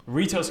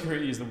 Retail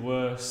security is the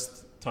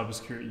worst type of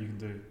security you can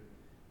do.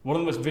 One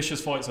of the most vicious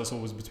fights I saw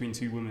was between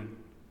two women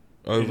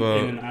Over.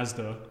 in an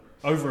Asda.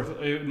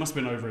 It must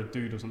have been over a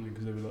dude or something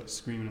because they were like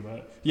screaming about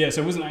it. Yeah,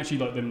 so it wasn't actually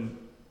like them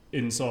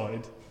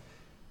inside,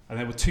 and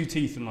there were two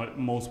teeth and like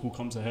multiple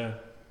clumps of hair.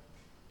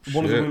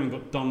 One of the Shit. women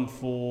got done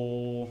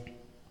for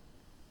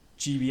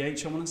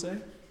GBH, I want to say.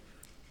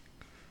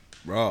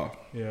 Raw.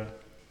 Yeah.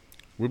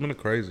 Women are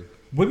crazy.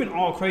 Women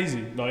are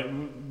crazy. Like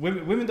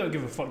women don't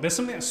give a fuck. There's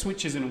something that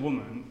switches in a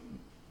woman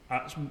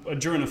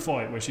during a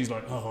fight where she's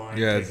like, "Oh, I ain't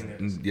Yeah, taking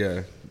this."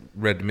 yeah.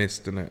 Red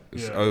mist, innit?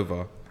 It's Yeah.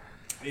 over.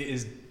 It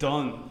is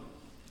done.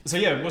 So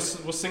yeah, what's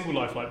single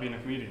life like being a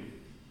comedian?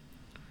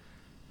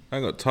 I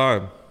ain't got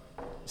time.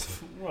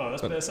 Well,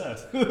 that's bare sad.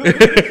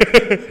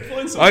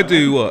 I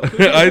do what?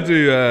 I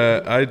do.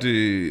 Do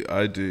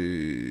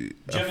you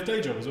have a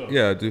day job as well?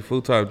 Yeah, I do a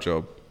full-time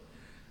job,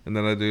 and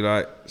then I do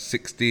like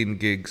 16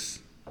 gigs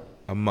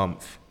a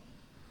month,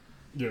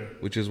 Yeah.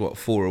 which is what,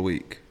 4 a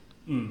week.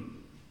 Mm.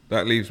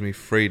 That leaves me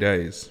 3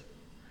 days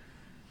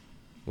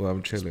where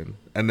I'm chilling,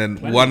 and then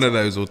Plenty one of of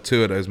those or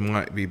two of those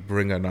might be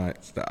bringer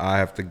nights that I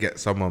have to get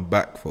someone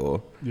back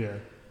for, Yeah.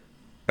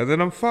 and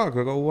then I'm fucked.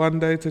 I got 1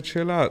 day to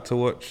chill out, to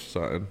watch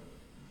something,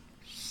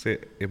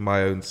 sit in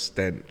my own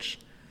stench,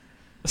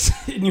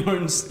 In your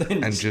own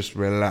stench. and just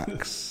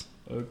relax.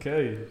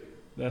 Okay.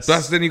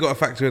 That's then you got to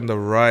factor in the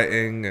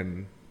writing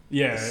and.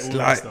 yeah. It's all that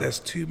like stuff. there's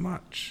too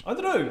much. I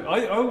don't know.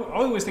 I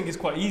always think it's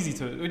quite easy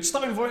to just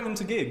start inviting them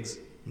to gigs.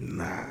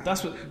 Nah.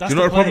 That's what. Do That's you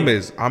know what the play. problem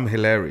is? I'm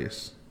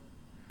hilarious.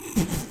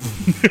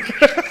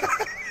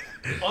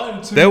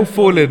 I'm too They'll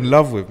fall funny. in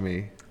love with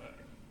me.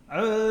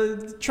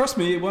 Trust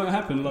me, it won't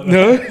happen like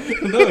No.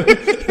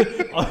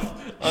 that. No.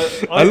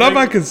 I love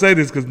I can say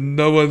this because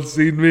no one's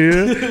seen me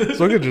here,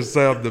 so I can just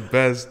say I'm the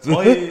best.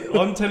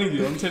 I'm telling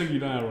you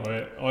now,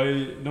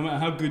 right? No matter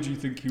how good you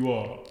think you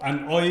are,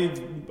 and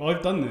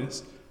I've done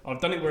this. I've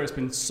done it where it's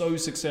been so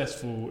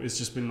successful, it's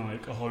just been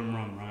like a home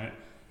run, right?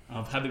 And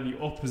I've had it the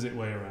opposite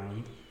way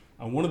around.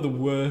 And one of the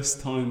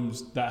worst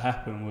times that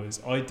happened was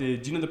do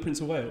you know the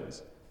Prince of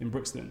Wales in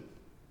Brixton?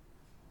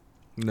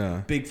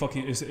 No. Big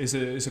fucking, it's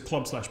a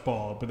club /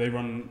 bar, but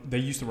they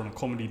used to run a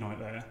comedy night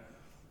there.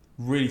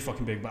 Really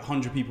fucking big, about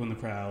 100 people in the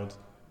crowd,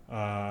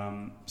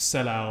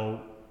 sell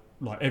out,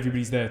 like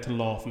everybody's there to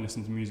laugh and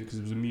listen to music because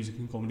it was a music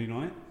and comedy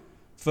night.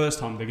 First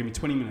time they gave me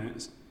 20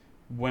 minutes,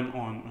 went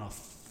on and I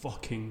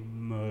fucking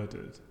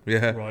murdered.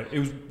 Yeah. Right, it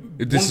was.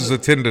 This is a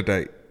Tinder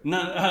date.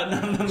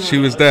 No. She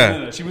was there?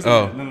 No, she was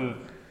Oh. there. No.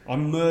 I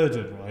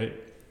murdered, right?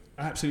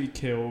 Absolutely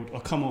killed. I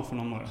come off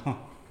and I'm like, huh,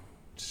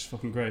 just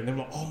fucking great. They were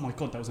like, oh my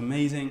god, that was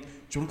amazing. Do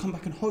you want to come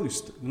back and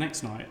host the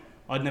next night?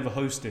 I'd never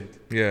hosted.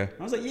 Yeah.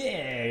 I was like,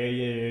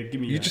 yeah, give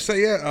me You that. just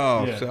say yeah.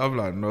 Oh, Yeah. so I'm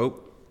like,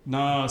 nope.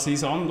 No, see,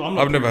 so I'm not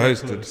I've never pretty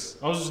hosted. reckless.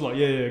 I was just like,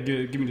 yeah,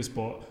 give me the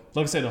spot.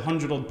 Like I said,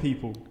 100 odd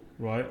people,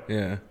 right?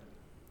 Yeah.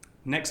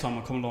 Next time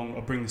I come along,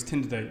 I bring this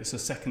Tinder date. It's a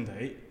second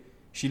date.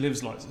 She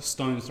lives like a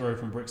stone's throw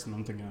from Brixton.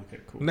 I'm thinking,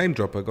 okay, cool. Name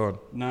dropper, go on.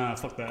 Nah,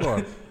 fuck that. Go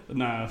on.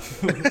 Nah,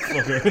 fuck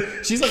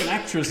her. She's like an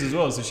actress as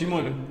well, so she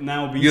might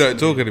now be. You don't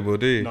somebody. talk anymore,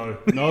 do you?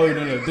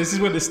 No. This is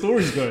where the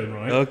story's going,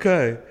 right?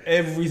 Okay.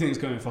 Everything's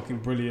going fucking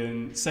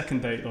brilliant.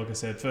 Second date, like I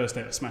said. First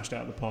date, I smashed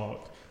out of the park.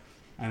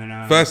 And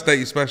then First date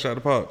you smashed out of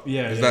the park?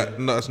 Yeah, Is yeah, that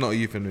yeah. no, that's not a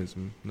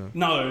euphemism. No.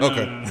 No.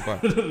 Okay, fine.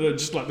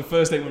 Just like the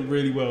first date went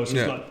really well. She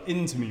was Yeah. like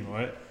into me,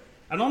 right?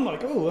 And I'm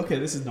like, oh, okay,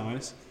 this is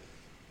nice.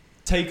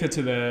 Take her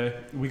to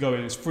there. We go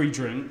in. It's free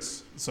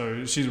drinks,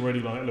 so she's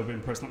already like a little bit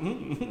impressed. Like,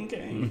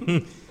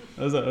 okay.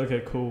 I was like,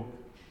 okay, cool.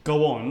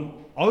 Go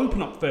on. I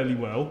open up fairly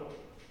well,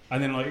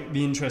 and then like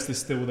the interest is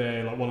still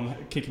there. Like while I'm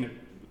kicking it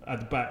at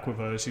the back with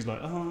her, she's like,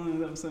 oh,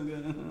 that was so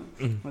good.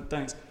 Like,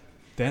 thanks.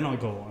 Then I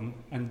go on,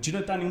 and do you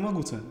know Daniel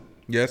Muggleton?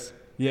 Yes.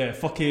 Yeah,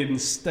 fucking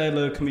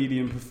stellar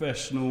comedian,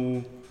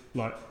 professional,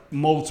 like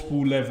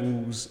multiple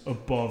levels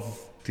above.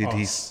 Did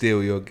he us.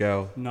 steal your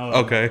girl? No.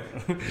 Okay.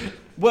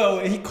 Well,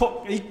 he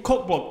cock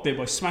blocked it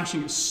by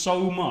smashing it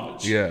so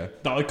much Yeah.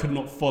 that I could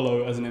not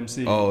follow as an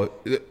MC. Oh.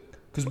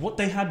 Because what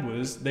they had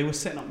was they were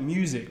setting up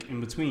music in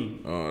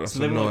between. Oh, that's So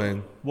they were like,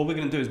 annoying. what we're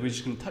going to do is we're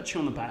just going to touch you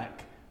on the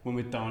back when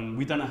we're done.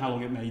 We don't know how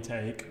long it may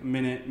take, a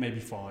minute, maybe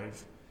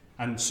 5.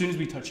 And as soon as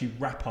we touch you,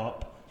 wrap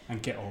up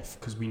and get off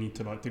because we need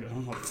to like do it.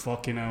 I'm like,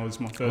 fucking hell, it's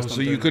my Oh, first time.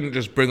 so you doing it. couldn't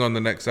just bring on the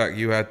next act.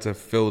 You had to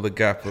fill the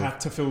gap. Of, Had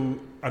to fill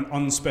an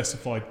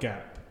unspecified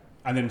gap,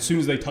 and then as soon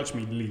as they touch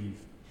me, leave.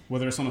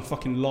 Whether it's on a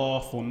fucking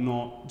laugh or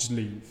not, just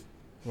leave.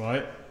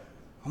 Right?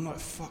 I'm like,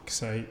 fuck's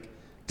sake.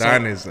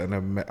 Dan So-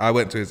 is I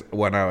went to his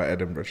 1 hour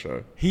Edinburgh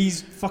show.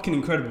 He's fucking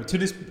incredible. To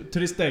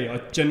this day, I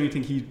genuinely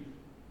think he's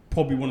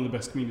probably one of the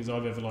best comedians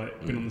I've ever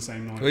like been on the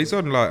same night. Well, he's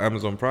on like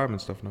Amazon Prime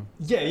and stuff now.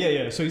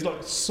 Yeah. So he's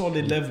like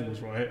solid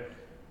levels, right?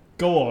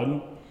 Go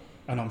on,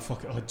 and I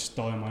just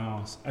die on my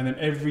ass. And then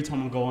every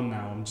time I go on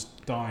now, I'm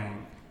just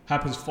dying.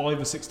 Happens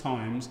 5 or 6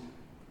 times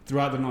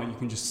throughout the night. You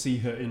can just see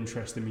her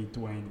interest in me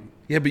waning.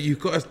 Yeah, but you've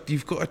got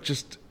to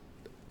just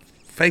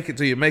fake it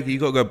till you make it. You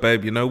got to go,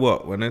 babe. You know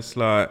what? When it's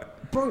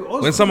like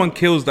Bro, when someone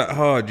kills that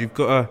hard, you've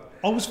got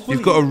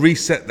to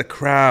reset the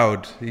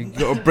crowd. You've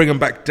got to bring them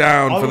back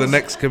down for the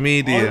next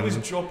comedian. I was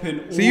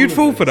dropping. So you'd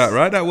fall for that,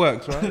 right? That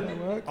works, right? That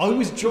works.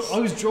 I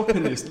was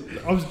dropping this.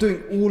 I was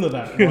doing all of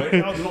that, right?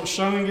 I'm not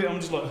showing it. I'm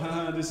just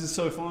like, this is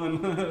so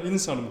fun.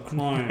 Inside, I'm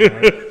crying.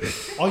 Right?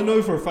 I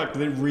know for a fact I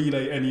didn't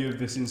relay any of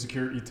this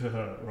insecurity to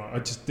her, right? I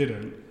just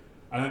didn't.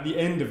 And at the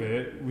end of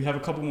it, we have a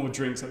couple more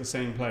drinks at the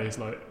same place,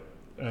 like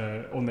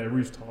on their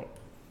rooftop.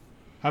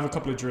 Have a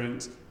couple of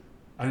drinks,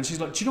 and she's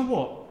like, "Do you know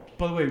what?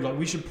 By the way, like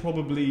we should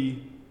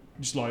probably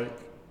just like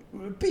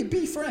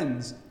be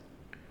friends."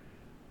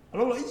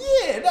 And I'm like,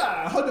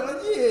 yeah,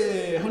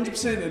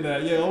 100% in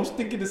that. Yeah, I was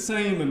thinking the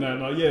same in that.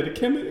 Like, yeah, the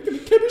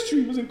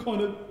chemistry wasn't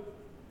kind of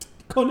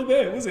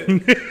there, was it?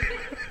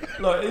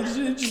 Like,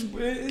 it just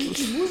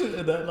wasn't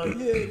in that. Like,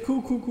 yeah,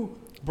 cool.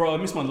 Bro, I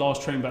missed my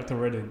last train back to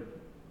Reading,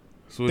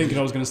 So thinking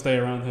I was going to stay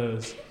around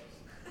hers.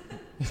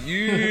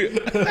 you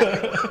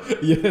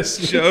Yes.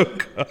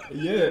 joke.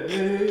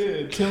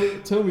 Yeah.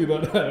 Tell me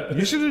about that.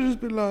 You should have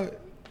just been like,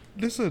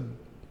 listen,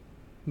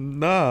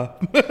 nah.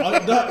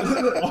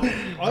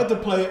 I had to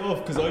play it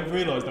off because I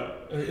realised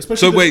that. Especially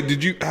So wait,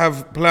 did you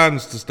have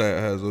plans to stay at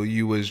hers, or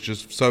you was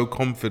just so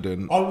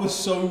confident? I was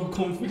so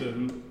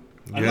confident.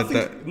 And You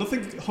had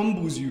nothing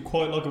humbles you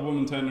quite like a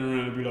woman turning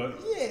around and be like,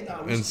 yeah,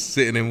 that was and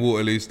sitting in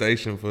Waterloo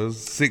Station for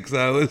 6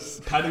 hours.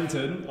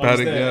 Paddington. I was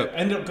Paddington, there. yeah.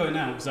 Ended up going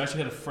out because I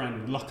actually had a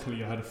friend.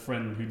 Luckily, I had a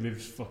friend who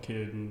lives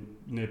fucking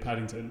near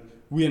Paddington.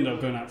 We ended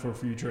up going out for a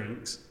few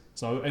drinks.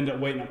 So I ended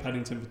up waiting at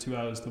Paddington for 2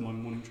 hours till my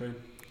morning train.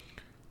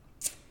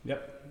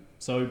 Yep.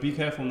 So be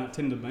careful on that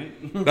Tinder,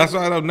 mate. That's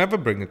why I'll never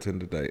bring a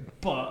Tinder date.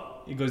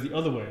 But it goes the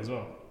other way as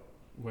well,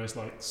 where it's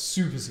like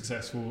super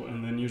successful,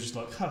 and then you're just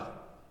like,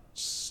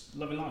 just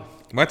loving life.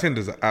 My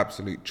Tinder's an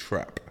absolute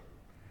trap.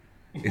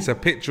 It's a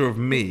picture of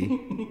me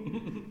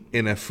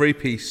in a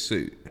 3-piece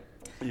suit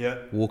Yeah.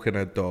 walking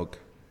a dog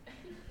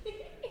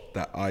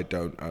that I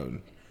don't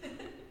own.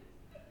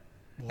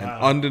 And Wow.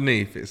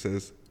 underneath it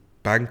says,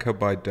 banker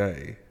by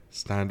day,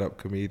 stand-up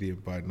comedian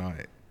by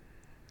night.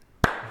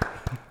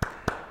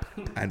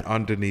 And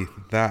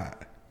underneath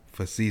that,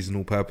 for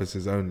seasonal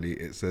purposes only,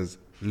 it says,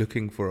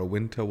 looking for a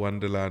winter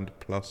wonderland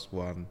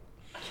 +1.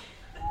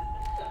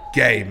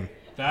 Game.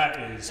 That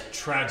is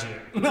tragic.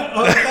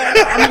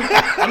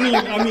 I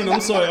mean,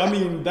 I'm sorry. I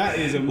mean, that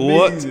is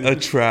What amazing. a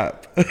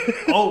trap.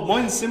 Oh,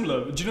 mine's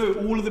similar. Do you know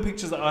all of the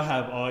pictures that I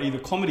have are either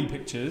comedy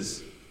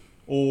pictures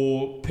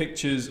or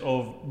pictures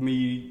of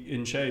me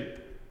in shape?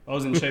 I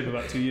was in shape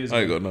about 2 years ago.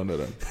 I ain't got none of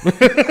them.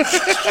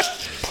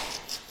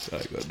 I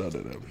ain't got none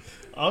of them.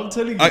 I'm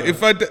telling you.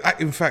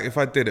 In fact, if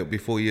I did it, it'd be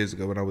 4 years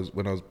ago when I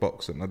was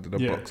boxing. I did a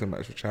Yeah. boxing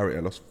match for charity.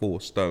 I lost 4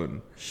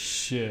 stone.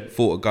 Shit.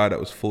 Fought a guy that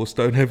was 4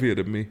 stone heavier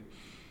than me.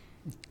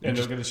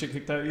 Ended up getting the shit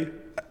kicked out of you?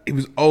 He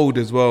was old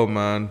as well,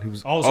 man. He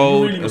was Oh, so you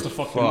old really must as have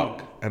fucked him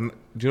fuck. up. And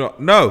do you know?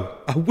 No,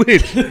 I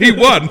wish he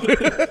won.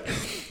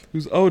 He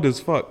was old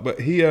as fuck, but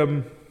he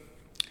had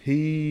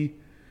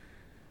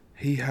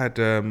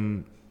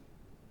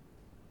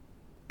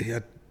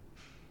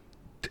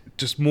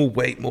just more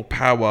weight, more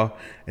power,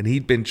 and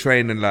he'd been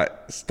training like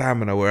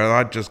stamina, whereas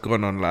I'd just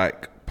gone on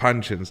like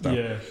punching stuff.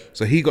 Yeah.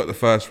 So he got the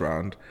first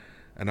round,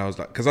 and I was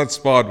like, because I'd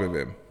sparred with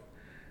him,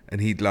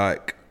 and he'd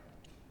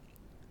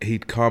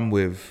come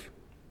with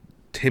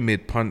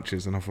timid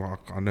punches, and I thought,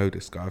 I know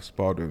this guy. I've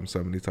sparred with him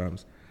so many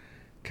times.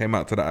 Came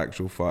out to the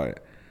actual fight,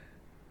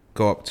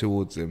 go up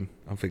towards him.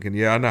 I'm thinking,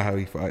 yeah, I know how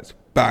he fights.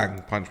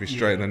 Bang, punch me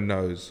straight in the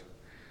nose.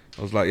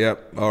 I was like,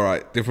 yep, all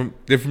right,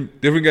 different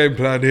game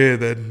plan here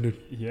then.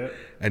 Yeah.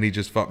 And he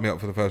just fucked me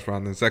up for the first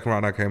round. Then second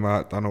round I came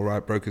out, done all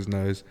right, broke his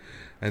nose.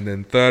 And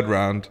then third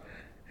round,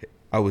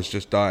 I was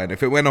just dying.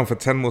 If it went on for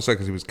 10 more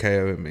seconds, he was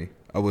KOing me.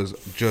 I was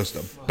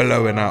just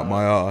blowing out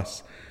my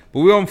ass. But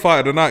we were on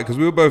fight of the night because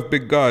we were both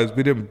big guys.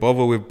 We didn't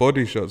bother with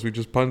body shots. We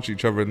just punched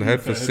each other in the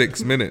head for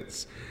 6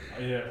 minutes.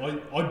 Yeah,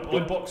 I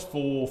boxed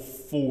for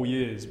 4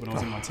 years when I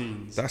was in my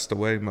teens. That's the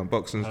way, man.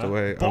 Boxing's the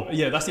way.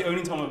 Yeah, that's the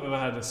only time I've ever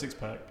had a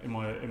 6-pack in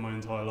my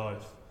entire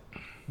life.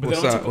 But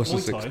What's then I that? took up What's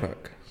a Muay Thai.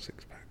 6-pack?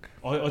 6-pack.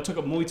 I took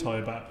up Muay Thai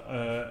about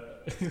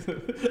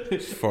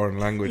It's foreign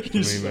language to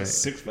me, mate.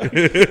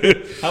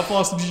 6-pack. How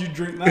fast did you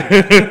drink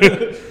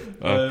that?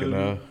 Fucking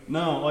hell.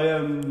 No,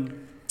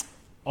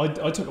 I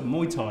took up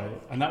Muay Thai,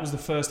 and that was the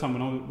first time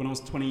when I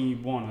was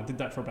 21. I did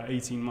that for about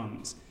 18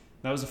 months,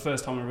 That was the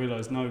first time I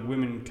realised, no,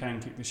 women can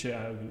kick the shit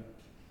out of you.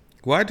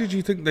 Why did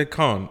you think they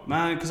can't?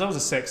 Man, because I was a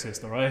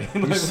sexist, alright?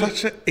 You're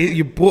such a...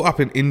 You're brought up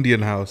in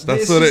Indian house.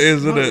 That's what it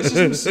is, isn't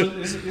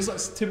it? It's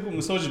like typical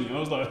misogyny. I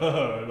was like,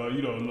 like,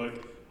 you know, I'm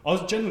like, I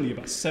was generally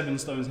about 7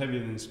 stones heavier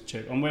than this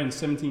chick. I'm weighing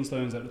 17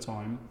 stones at the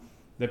time.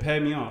 They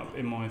paired me up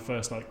in my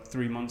first like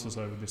 3 months or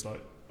so with this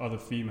like other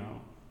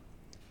female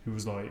who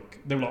was like,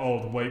 they were like,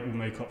 oh, the weight will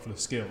make up for the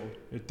skill.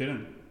 It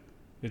didn't.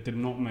 It did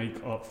not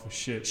make up for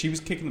shit. She was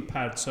kicking the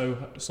pad so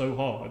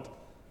hard.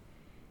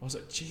 I was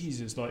like,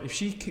 Jesus, like if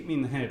she kicked me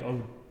in the head, I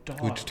would die.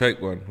 Would you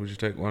take one? Would you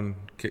take one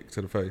kick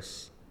to the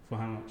face? For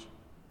how much?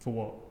 For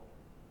what?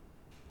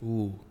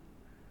 Ooh.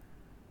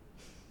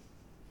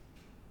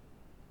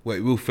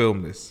 Wait, we'll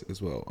film this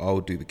as well. I'll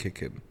do the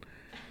kicking.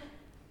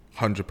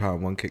 £100,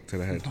 one kick to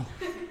the head.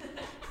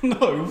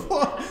 No,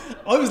 what?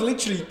 I was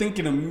literally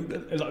thinking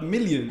of like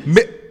millions.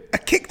 A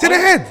kick to the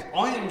head?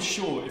 I am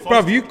sure if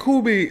Bruv, you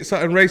call me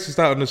something racist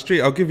out on the street,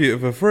 I'll give you it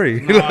for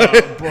free. Nah,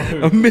 bro.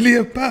 £1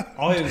 million.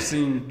 I have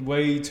seen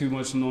way too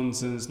much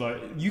nonsense.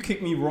 Like, you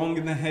kick me wrong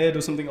in the head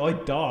or something, I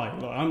die.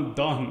 Like, I'm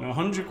done.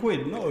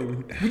 £100?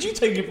 No. Would you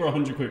take it for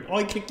 £100?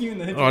 I kick you in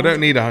the head. Oh, I don't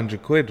need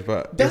 £100,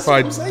 but That's if what I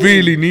I'm saying.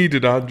 really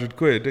needed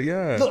 £100,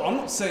 yeah. Look, I'm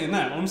not saying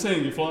that. I'm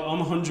saying if I'm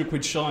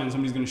 £100 shy and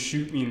somebody's going to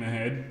shoot me in the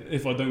head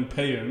if I don't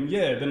pay him,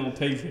 yeah, then I'll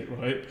take it,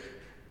 right?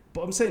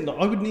 But I'm saying, like,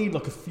 I would need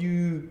like a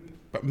few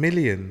But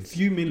millions.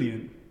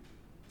 million.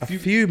 A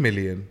few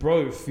million. Bro,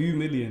 a few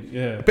million,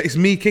 yeah. But it's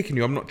me kicking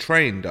you. I'm not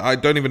trained. I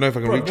don't even know if I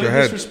can Bro, reach no your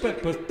head.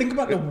 disrespect, but think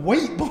about the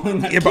weight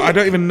behind that Yeah, but I kick.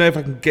 don't even know if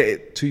I can get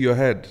it to your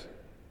head.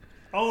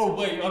 Oh,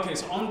 wait, okay,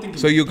 so I'm thinking...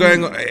 So you're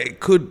going.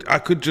 I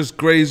could just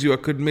graze you. I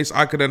could miss.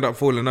 I could end up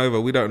falling over.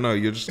 We don't know.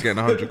 You're just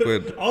getting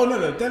 £100. Oh,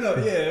 no, then,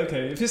 yeah,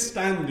 okay. If it's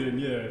standing,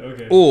 yeah,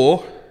 okay.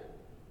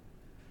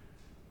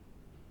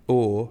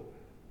 Or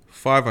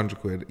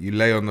 £500. You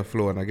lay on the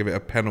floor and I give it a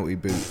penalty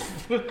boot.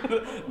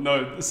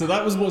 No, so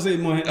that was what's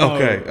in my head.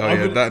 Okay. No, Oh I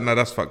yeah. would-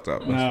 That's fucked up.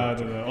 That's Nah,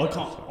 fucked up. no, I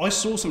can't. I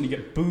saw somebody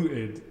get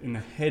booted in the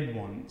head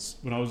once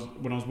when I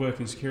was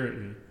working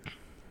security.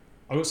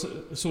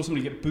 Saw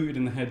somebody get booted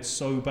in the head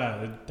so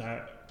bad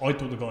that I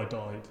thought the guy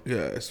died. Yeah,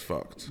 it's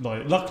fucked.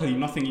 Like, luckily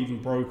nothing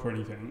even broke or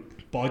anything,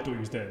 but I thought he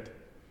was dead,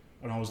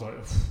 and I was like,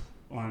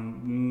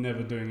 I'm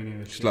never doing any of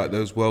this It's shit. like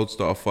those World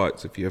Star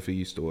fights. If you ever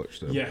used to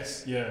watch them,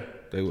 Yes, yeah.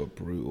 they were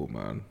brutal,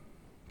 man.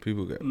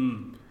 People get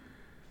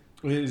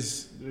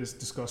It's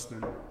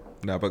disgusting.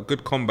 no, but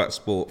good combat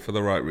sport for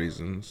the right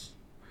reasons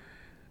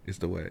is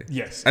the way.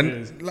 Yes, And it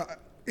is. like,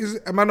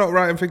 am I not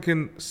right in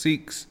thinking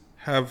Sikhs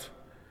have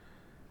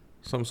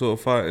some sort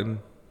of fighting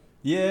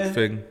Yeah.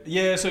 thing?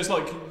 Yeah, so it's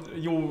like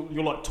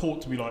you're like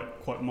taught to be like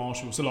quite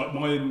martial. So like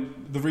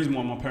the reason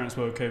why my parents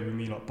were okay with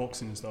me like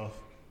boxing and stuff,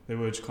 they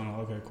were just kind of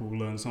okay, cool,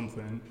 learn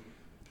something.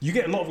 You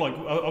get a lot of like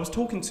I was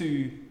talking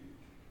to.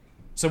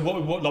 So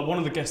what like one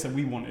of the guests that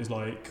we want is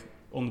like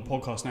on the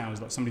podcast now is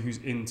like somebody who's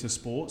into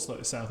sports,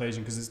 like South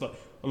Asian, because it's like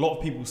a lot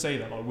of people say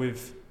that like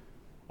with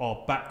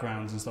our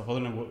backgrounds and stuff. I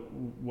don't know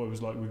what it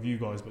was like with you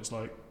guys, but it's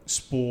like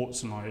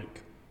sports and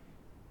like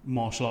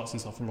martial arts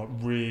and stuff are like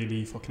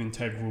really fucking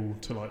integral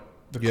to like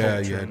the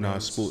culture. Yeah. and No,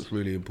 it's- sport's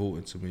really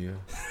important to me. Yeah.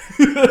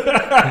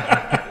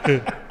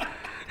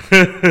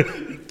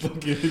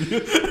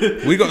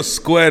 Fucking- We got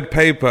squared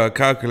paper, a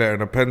calculator,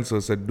 and a pencil.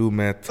 Said do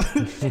math.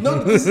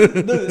 no, so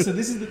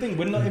this is the thing.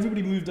 When like,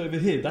 everybody moved over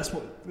here, that's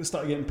what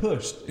started getting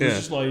pushed. It was Yeah.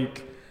 just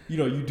like, you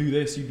know, you do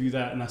this, you do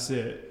that, and that's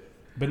it.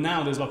 But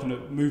now there's like a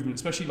movement,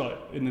 especially like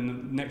in the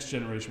next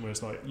generation, where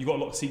it's like you got a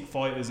lot of Sikh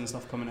fighters and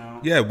stuff coming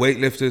out. Yeah,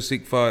 weightlifters,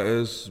 Sikh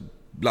fighters,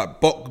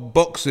 like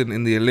boxing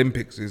in the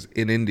Olympics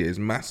in India is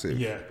massive.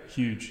 Yeah,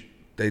 huge.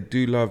 They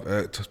do love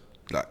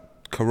like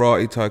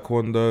karate,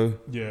 taekwondo.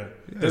 Yeah.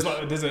 There's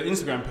an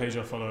Instagram page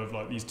I follow of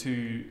like these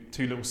two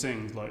little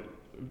Singhs, like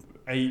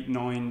 8,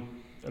 9,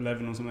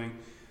 11 or something,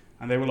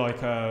 and they were like,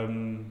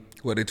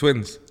 What, they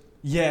twins?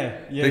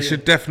 yeah. They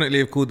should definitely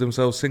have called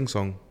themselves Sing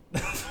Song.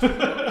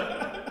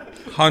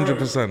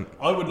 100%.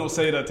 I would not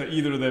say that to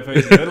either of their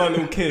faces. They're like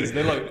little kids.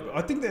 They're like,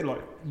 I think they're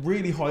like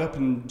really high up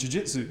in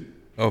jiu-jitsu.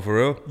 Oh, for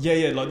real?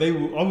 Yeah, like I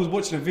was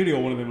watching a video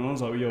of one of them and I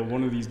was like, yo,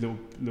 one of these little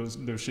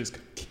shits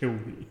could kill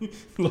me.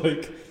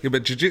 Like, Yeah,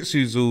 but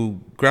jiu-jitsu's all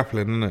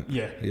grappling, isn't it?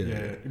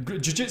 yeah.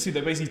 Jiu-jitsu,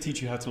 they basically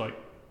teach you how to like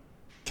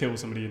kill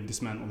somebody and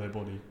dismantle their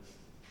body.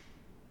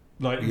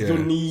 Like your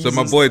knees. So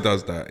my and boy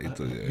does that. He does,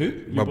 yeah. Who?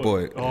 My Your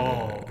boy.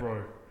 Oh, yeah.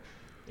 bro.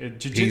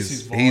 Jiu-jitsu's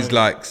He's violent.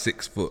 like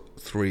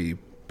 6'3"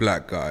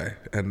 black guy,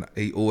 and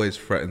he always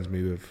threatens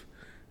me with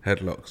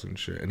headlocks and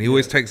shit. And he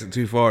always takes it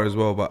too far as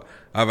well. But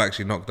I've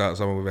actually knocked out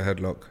someone with a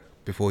headlock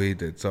before he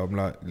did. So I'm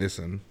like,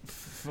 listen,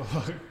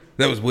 Fuck.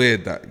 that was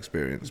weird, that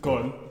experience. Go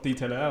on,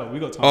 detail it out. We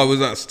got time. Oh, it was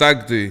at a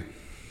stag do.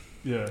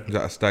 Yeah. It was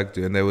at a stag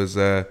do, and there was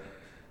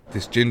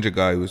this ginger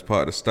guy who was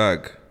part of the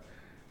stag,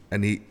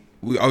 and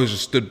I was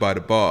just stood by the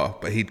bar,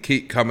 but he'd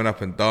keep coming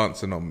up and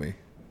dancing on me,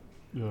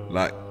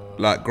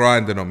 like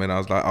grinding on me, and I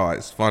was like, oh,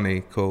 it's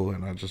funny, cool,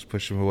 and I just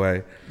push him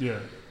away. Yeah.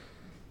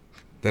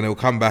 Then he'll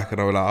come back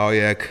and I'll be like, oh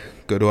yeah,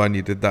 good one,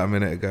 you did that a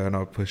minute ago, and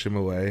I'll push him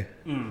away.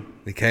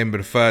 He came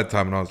the third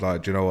time and I was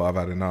like, do you know what, I've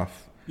had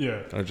enough.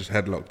 Yeah. And I just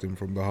headlocked him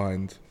from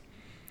behind.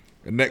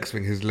 The next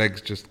thing, his legs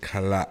just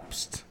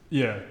collapsed,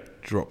 Yeah.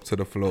 dropped to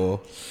the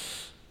floor,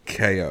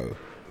 KO.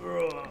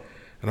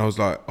 And I was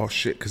like, oh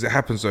shit, because it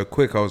happened so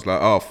quick. I was like,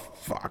 oh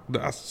fuck,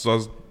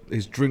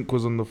 his drink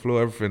was on the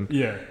floor, everything.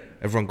 Yeah.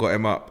 Everyone got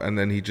him up, and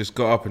then he just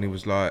got up and he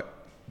was like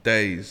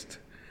dazed.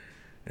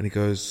 And he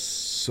goes,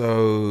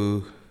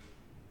 so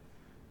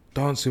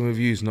dancing with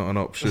you's not an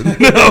option.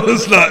 I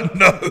was like,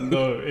 no.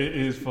 No, it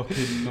is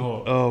fucking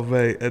not. Oh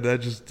mate, and I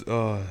just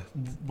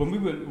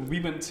When we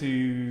went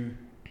to,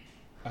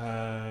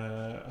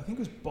 I think it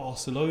was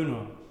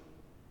Barcelona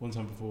one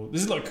time before.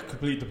 This is like a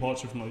complete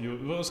departure from like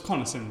it was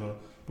kind of similar.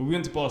 But we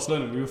went to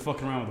Barcelona. We were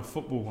fucking around with the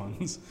football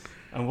ones,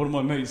 and one of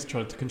my mates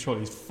tried to control.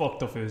 He's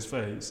fucked off his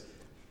face,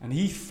 and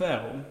he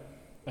fell.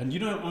 And you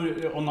know,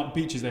 on like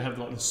beaches, they have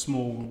like the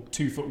small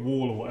 2-foot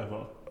wall or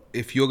whatever.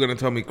 if you're gonna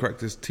tell me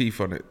cracked his teeth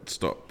on it,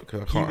 stop,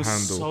 because I can't He was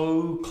handle.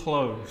 so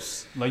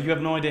close. Like, you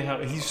have no idea how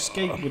he's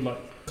skating with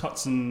like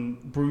cuts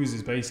and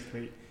bruises.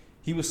 Basically,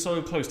 he was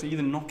so close to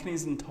either knocking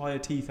his entire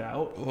teeth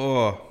out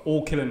Oh,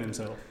 or killing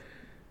himself.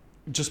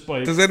 Just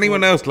by. does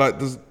anyone else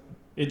does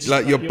It's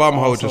like your bum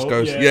hole just arsehole.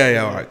 goes?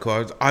 Yeah. All right,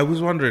 cool. I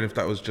was wondering if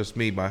that was just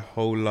me my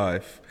whole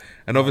life,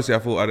 and obviously I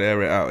thought I'd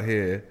air it out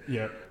here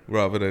Yeah.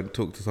 rather than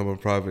talk to someone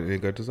privately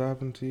and go, "Does that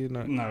happen to you?"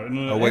 No.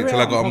 No. I'll wait till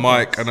I got a Every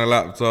mic podcast. and a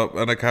laptop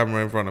and a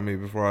camera in front of me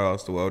before I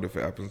ask the world if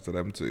it happens to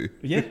them too.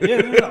 Yeah.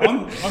 No,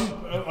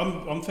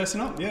 I'm fessing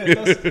up. Yeah, it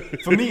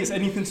does. For me, it's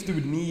anything to do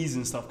with knees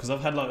and stuff because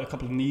I've had like a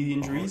couple of knee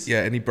injuries.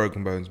 Yeah, any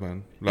broken bones,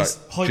 man. Like It's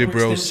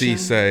Jibril hyperextension.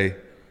 Cisse.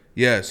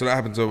 Yeah, so that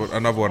happened to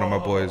another one of my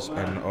boys,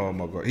 and oh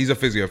my god, he's a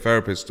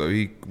physiotherapist, so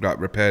he like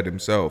repaired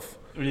himself.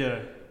 Yeah.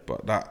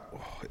 But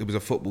it was a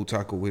football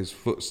tackle. His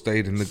foot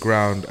stayed in the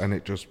ground, and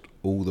it just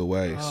all the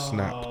way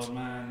snapped. Oh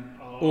man.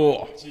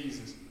 Oh.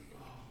 Jesus.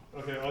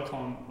 Okay, I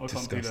can't do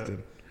that. Disgusting.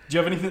 Do you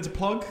have anything to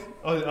plug?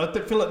 I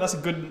feel like that's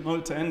a good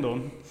note to end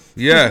on.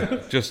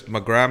 Yeah, just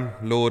my gram,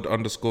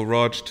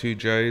 Lord_Raj, 2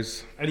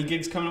 J's. Any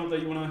gigs coming up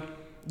that you wanna?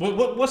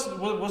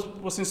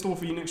 What's in store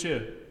for you next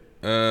year?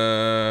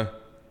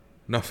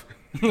 Nothing.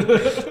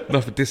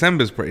 Nothing.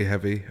 December's pretty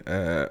heavy.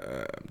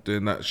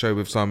 Doing that show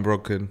with Sam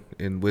Brodkin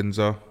in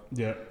Windsor.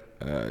 Yeah.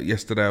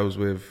 Yesterday I was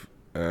with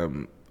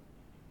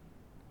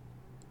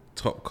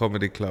Top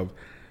Comedy Club.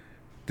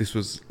 This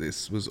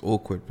was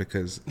awkward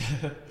because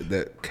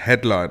the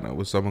headliner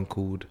was someone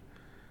called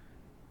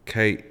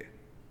Kate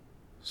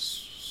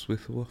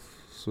Swithworth.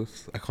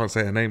 I can't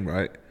say her name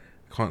right.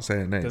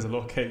 There's a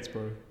lot of Kates,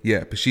 bro.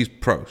 Yeah, but she's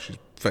She's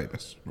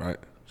famous, right?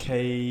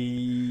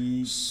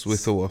 Kate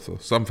Swithworth or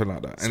something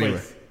like that.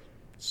 Anyway,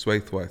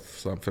 Swaithworth,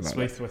 something like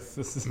that.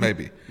 Swaithworth.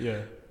 Maybe.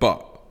 Yeah.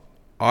 But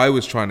I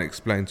was trying to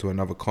explain to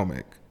another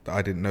comic that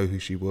I didn't know who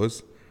she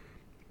was,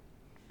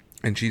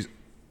 and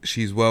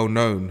she's well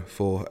known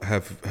for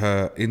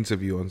her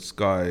interview on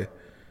Sky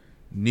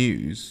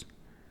News,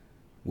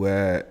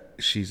 where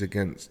she's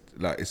against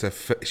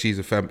she's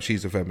a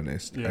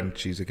feminist, Yeah. and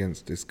she's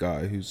against this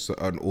guy who's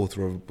an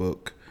author of a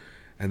book,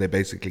 and they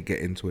basically get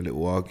into a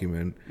little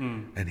argument,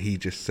 and he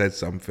just said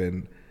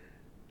something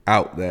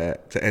out there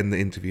to end the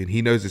interview, and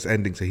he knows it's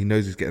ending, so he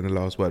knows he's getting the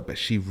last word, but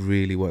she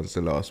really wants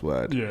the last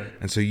word. Yeah.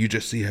 And so you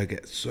just see her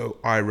get so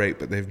irate,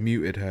 but they've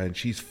muted her and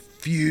she's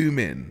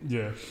fuming.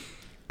 Yeah.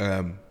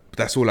 But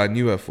that's all I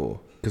knew her for,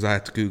 because I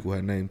had to Google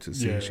her name to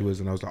see Yeah. who she was,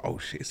 and I was like, oh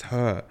shit, it's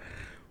her.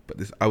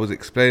 But I was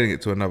explaining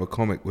it to another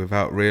comic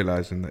without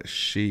realising that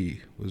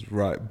she was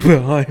right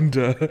behind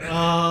her,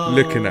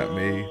 looking at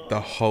me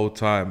the whole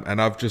time.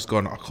 And I've just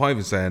gone, I can't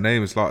even say her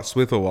name, it's like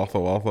Switherwaffle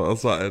or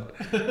something.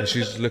 And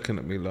she's looking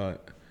at me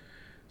like...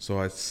 So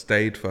I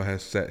stayed for her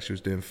set. She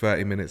was doing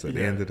 30 minutes at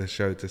the end of the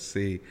show to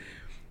see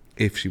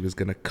if she was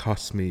going to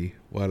cuss me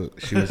while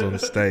she was on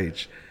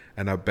stage.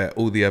 And I bet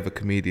all the other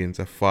comedians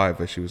are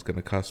fiver she was going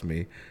to cuss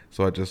me.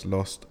 So I just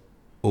lost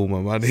all my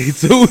money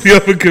to all the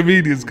other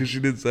comedians because she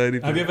didn't say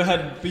anything. Have you ever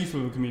had beef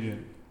with a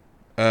comedian?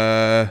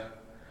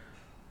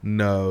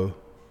 No.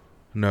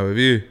 No, have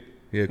you?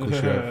 Yeah, of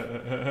course you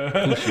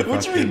have.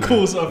 What do you mean,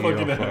 course I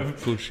fucking have?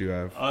 Of course you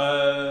have.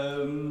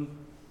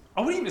 I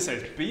wouldn't even say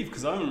it's beef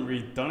because I haven't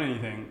really done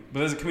anything. But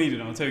there's a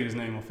comedian, I'll tell you his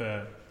name off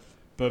air.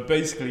 But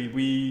basically,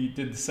 we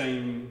did the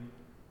same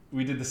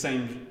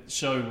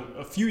show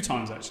a few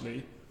times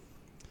actually.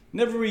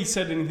 Never really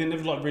said anything.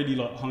 Never really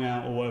hung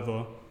out or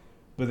whatever.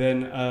 But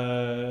then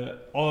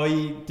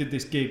I did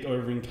this gig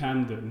over in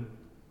Camden,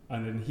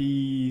 and then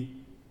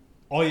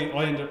I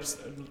ended up.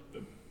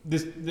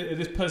 This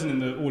person in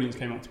the audience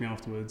came up to me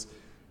afterwards,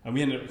 and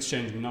we ended up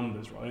exchanging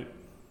numbers, right?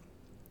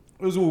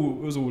 It was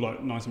all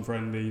like nice and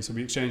friendly, so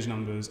we exchanged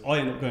numbers. I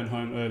ended up going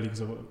home early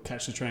because I got to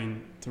catch the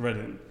train to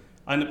Reading.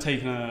 I ended up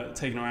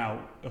taking her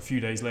out a few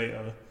days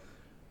later.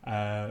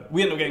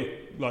 We ended up getting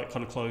like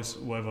kind of close,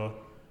 or whatever.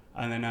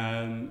 And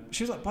then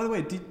she was like, "By the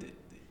way,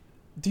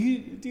 do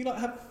you like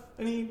have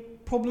any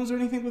problems or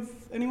anything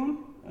with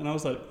anyone?" And I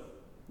was like,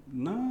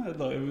 "No,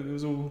 like it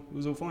was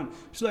all fine."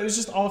 She's like, "It was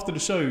just after the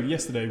show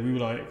yesterday. We were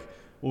like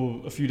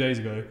or a few days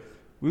ago,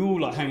 we were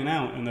all like hanging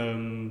out,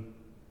 and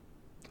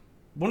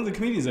one of the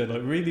comedians there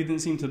like really didn't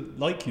seem to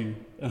like you,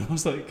 and I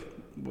was like,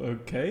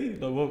 okay,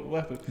 like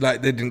what happened?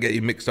 Like they didn't get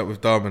you mixed up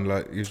with Darman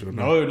like usual.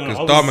 No, because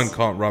I was- Darman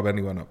can't rub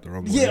anyone up the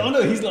wrong way. Yeah, I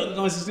know he's like the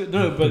nicest.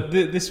 No, but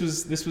this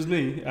was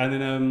me, and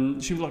then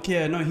she was like,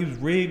 yeah, no, he was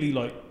really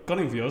like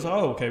gunning for you. I was like,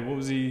 oh, okay, what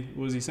was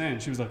he saying?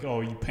 She was like,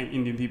 oh, you paint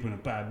Indian people in a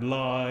bad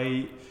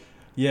light.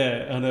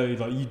 Yeah, I know,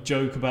 like you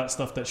joke about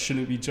stuff that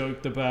shouldn't be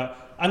joked about.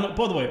 And like,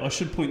 by the way, I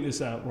should point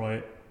this out,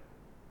 right?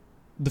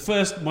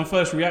 My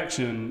first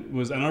reaction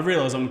was, and I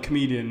realised I'm a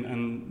comedian,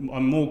 and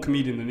I'm more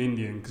comedian than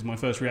Indian, because my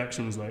first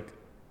reaction was like,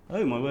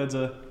 oh, my words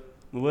are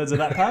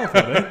that powerful,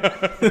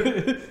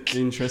 eh?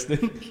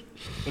 Interesting.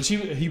 But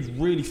he was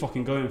really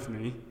fucking going for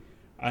me,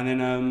 and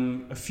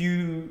then a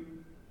few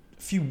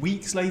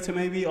weeks later,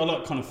 maybe I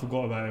like kind of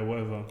forgot about it or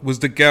whatever. Was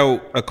the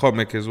girl a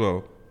comic as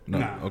well? No.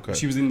 Nah, Okay.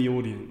 she was in the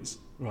audience,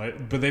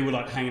 right? But they were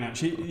like hanging out.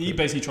 He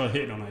basically tried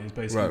hitting on her. Is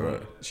basically Right,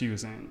 what she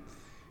was saying.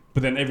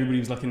 But then everybody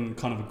was like in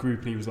kind of a group,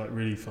 and he was like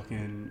really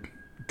fucking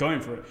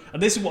going for it.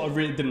 And this is what I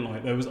really didn't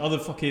like. There was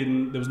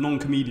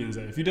non-comedians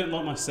there. If you didn't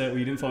like my set or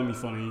you didn't find me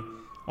funny,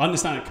 I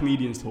understand that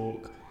comedians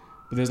talk,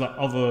 but there's like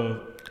other.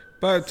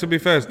 But to be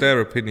fair, it's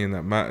their opinion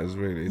that matters,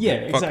 really.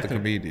 Yeah, Fuck exactly. the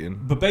comedian.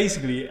 But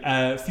basically,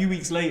 a few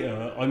weeks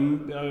later, I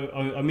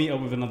meet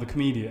up with another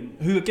comedian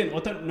who, again, I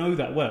don't know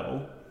that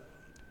well,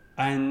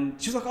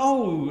 and she's like,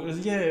 "Oh,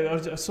 yeah,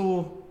 I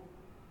saw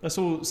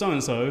so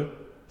and so."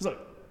 I was like,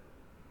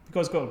 "You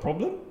guys got a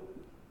problem?"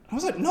 I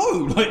was like, "No!"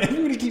 Like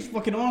everybody keeps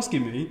fucking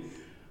asking me,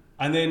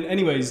 and then,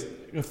 anyways,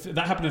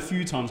 that happened a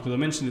few times because I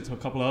mentioned it to a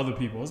couple of other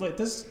people. I was like,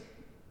 "There's,"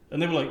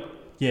 and they were like,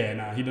 "Yeah,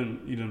 nah, he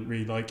didn't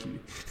really like you."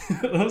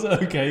 And I was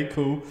like, okay,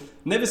 cool.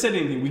 Never said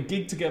anything. We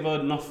gigged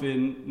together,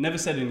 nothing. Never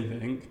said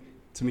anything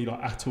to me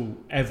like at all,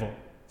 ever.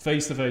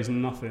 Face to face,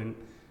 nothing.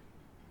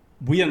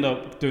 We end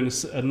up doing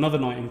another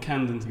night in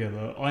Camden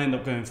together. I end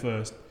up going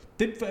first.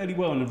 Did fairly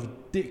well in a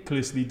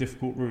ridiculously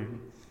difficult room.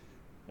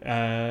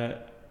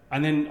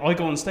 And then I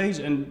go on stage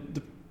and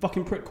the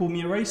fucking prick called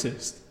me a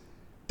racist.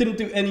 Didn't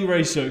do any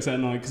race jokes that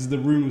night because the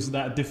room was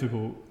that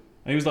difficult.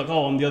 And he was like,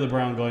 "Oh, I'm the other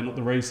brown guy, not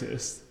the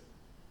racist."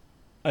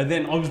 And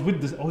then I was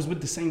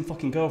with the same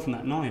fucking girl from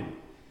that night,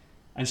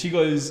 and she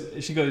goes,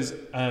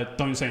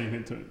 "Don't say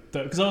anything to him,"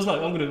 because I was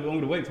like, I'm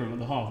gonna wait for him at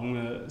the half. I'm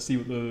gonna see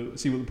what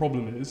the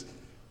problem is.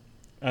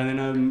 And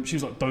then she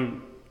was like,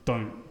 "Don't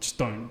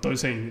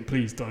say anything,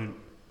 please don't."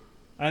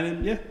 And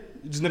then yeah,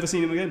 just never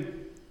seen him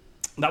again.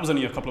 That was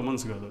only a couple of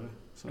months ago though.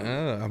 So.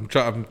 I'm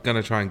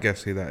gonna try and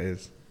guess who that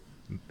is.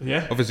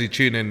 Yeah. Obviously,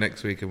 tune in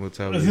next week and we'll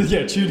tell you.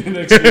 Yeah, tune in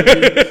next week.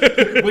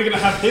 We're gonna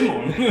have him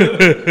on.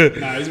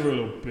 Nah, he's a real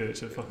little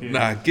bitch. Fucking.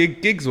 Nah,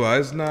 gigs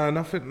wise,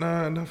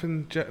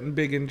 nothing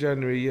big in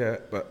January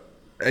yet. But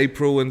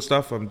April and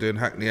stuff, I'm doing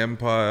Hackney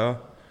Empire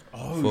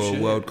for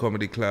shit. World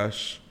Comedy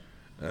Clash.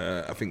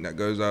 I think that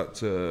goes out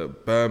to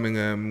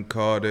Birmingham,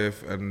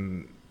 Cardiff,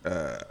 and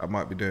I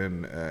might be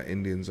doing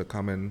Indians Are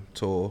Coming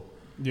tour.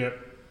 Yeah.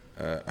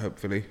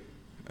 Hopefully.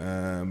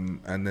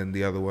 And then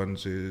the other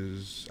ones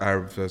is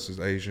Arabs versus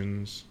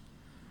Asians.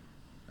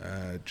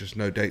 Just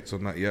no dates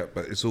on that yet,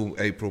 but it's all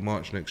April,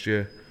 March next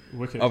year.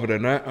 Wicked. Other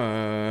than that,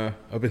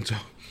 I've been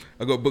told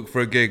I got booked for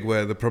a gig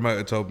where the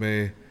promoter told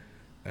me,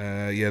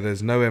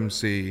 there's no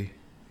MC,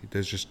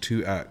 there's just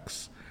 2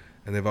 acts,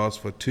 and they've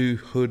asked for 2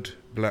 hood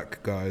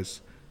black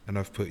guys, and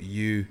I've put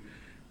you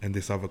and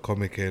this other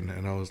comic in,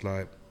 and I was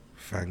like,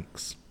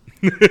 thanks.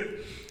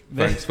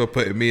 Thanks for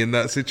putting me in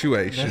that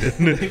situation.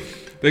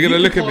 They're going to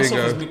look at me and You can pass off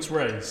as go, mixed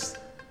race.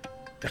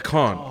 I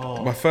can't.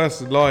 Oh. My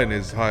first line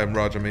is, "Hi, I'm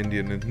Raj, I'm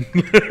Indian." And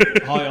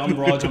Hi, I'm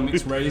Raj, I'm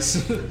mixed race.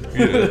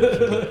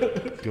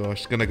 gosh,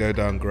 it's going to go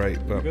down great.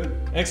 But Good.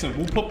 Excellent.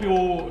 We'll pop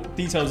your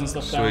details and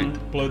stuff down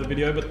below the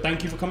video, but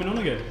thank you for coming on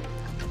again.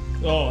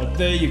 Oh,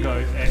 there you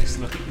go.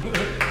 Excellent.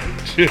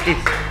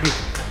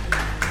 cheers.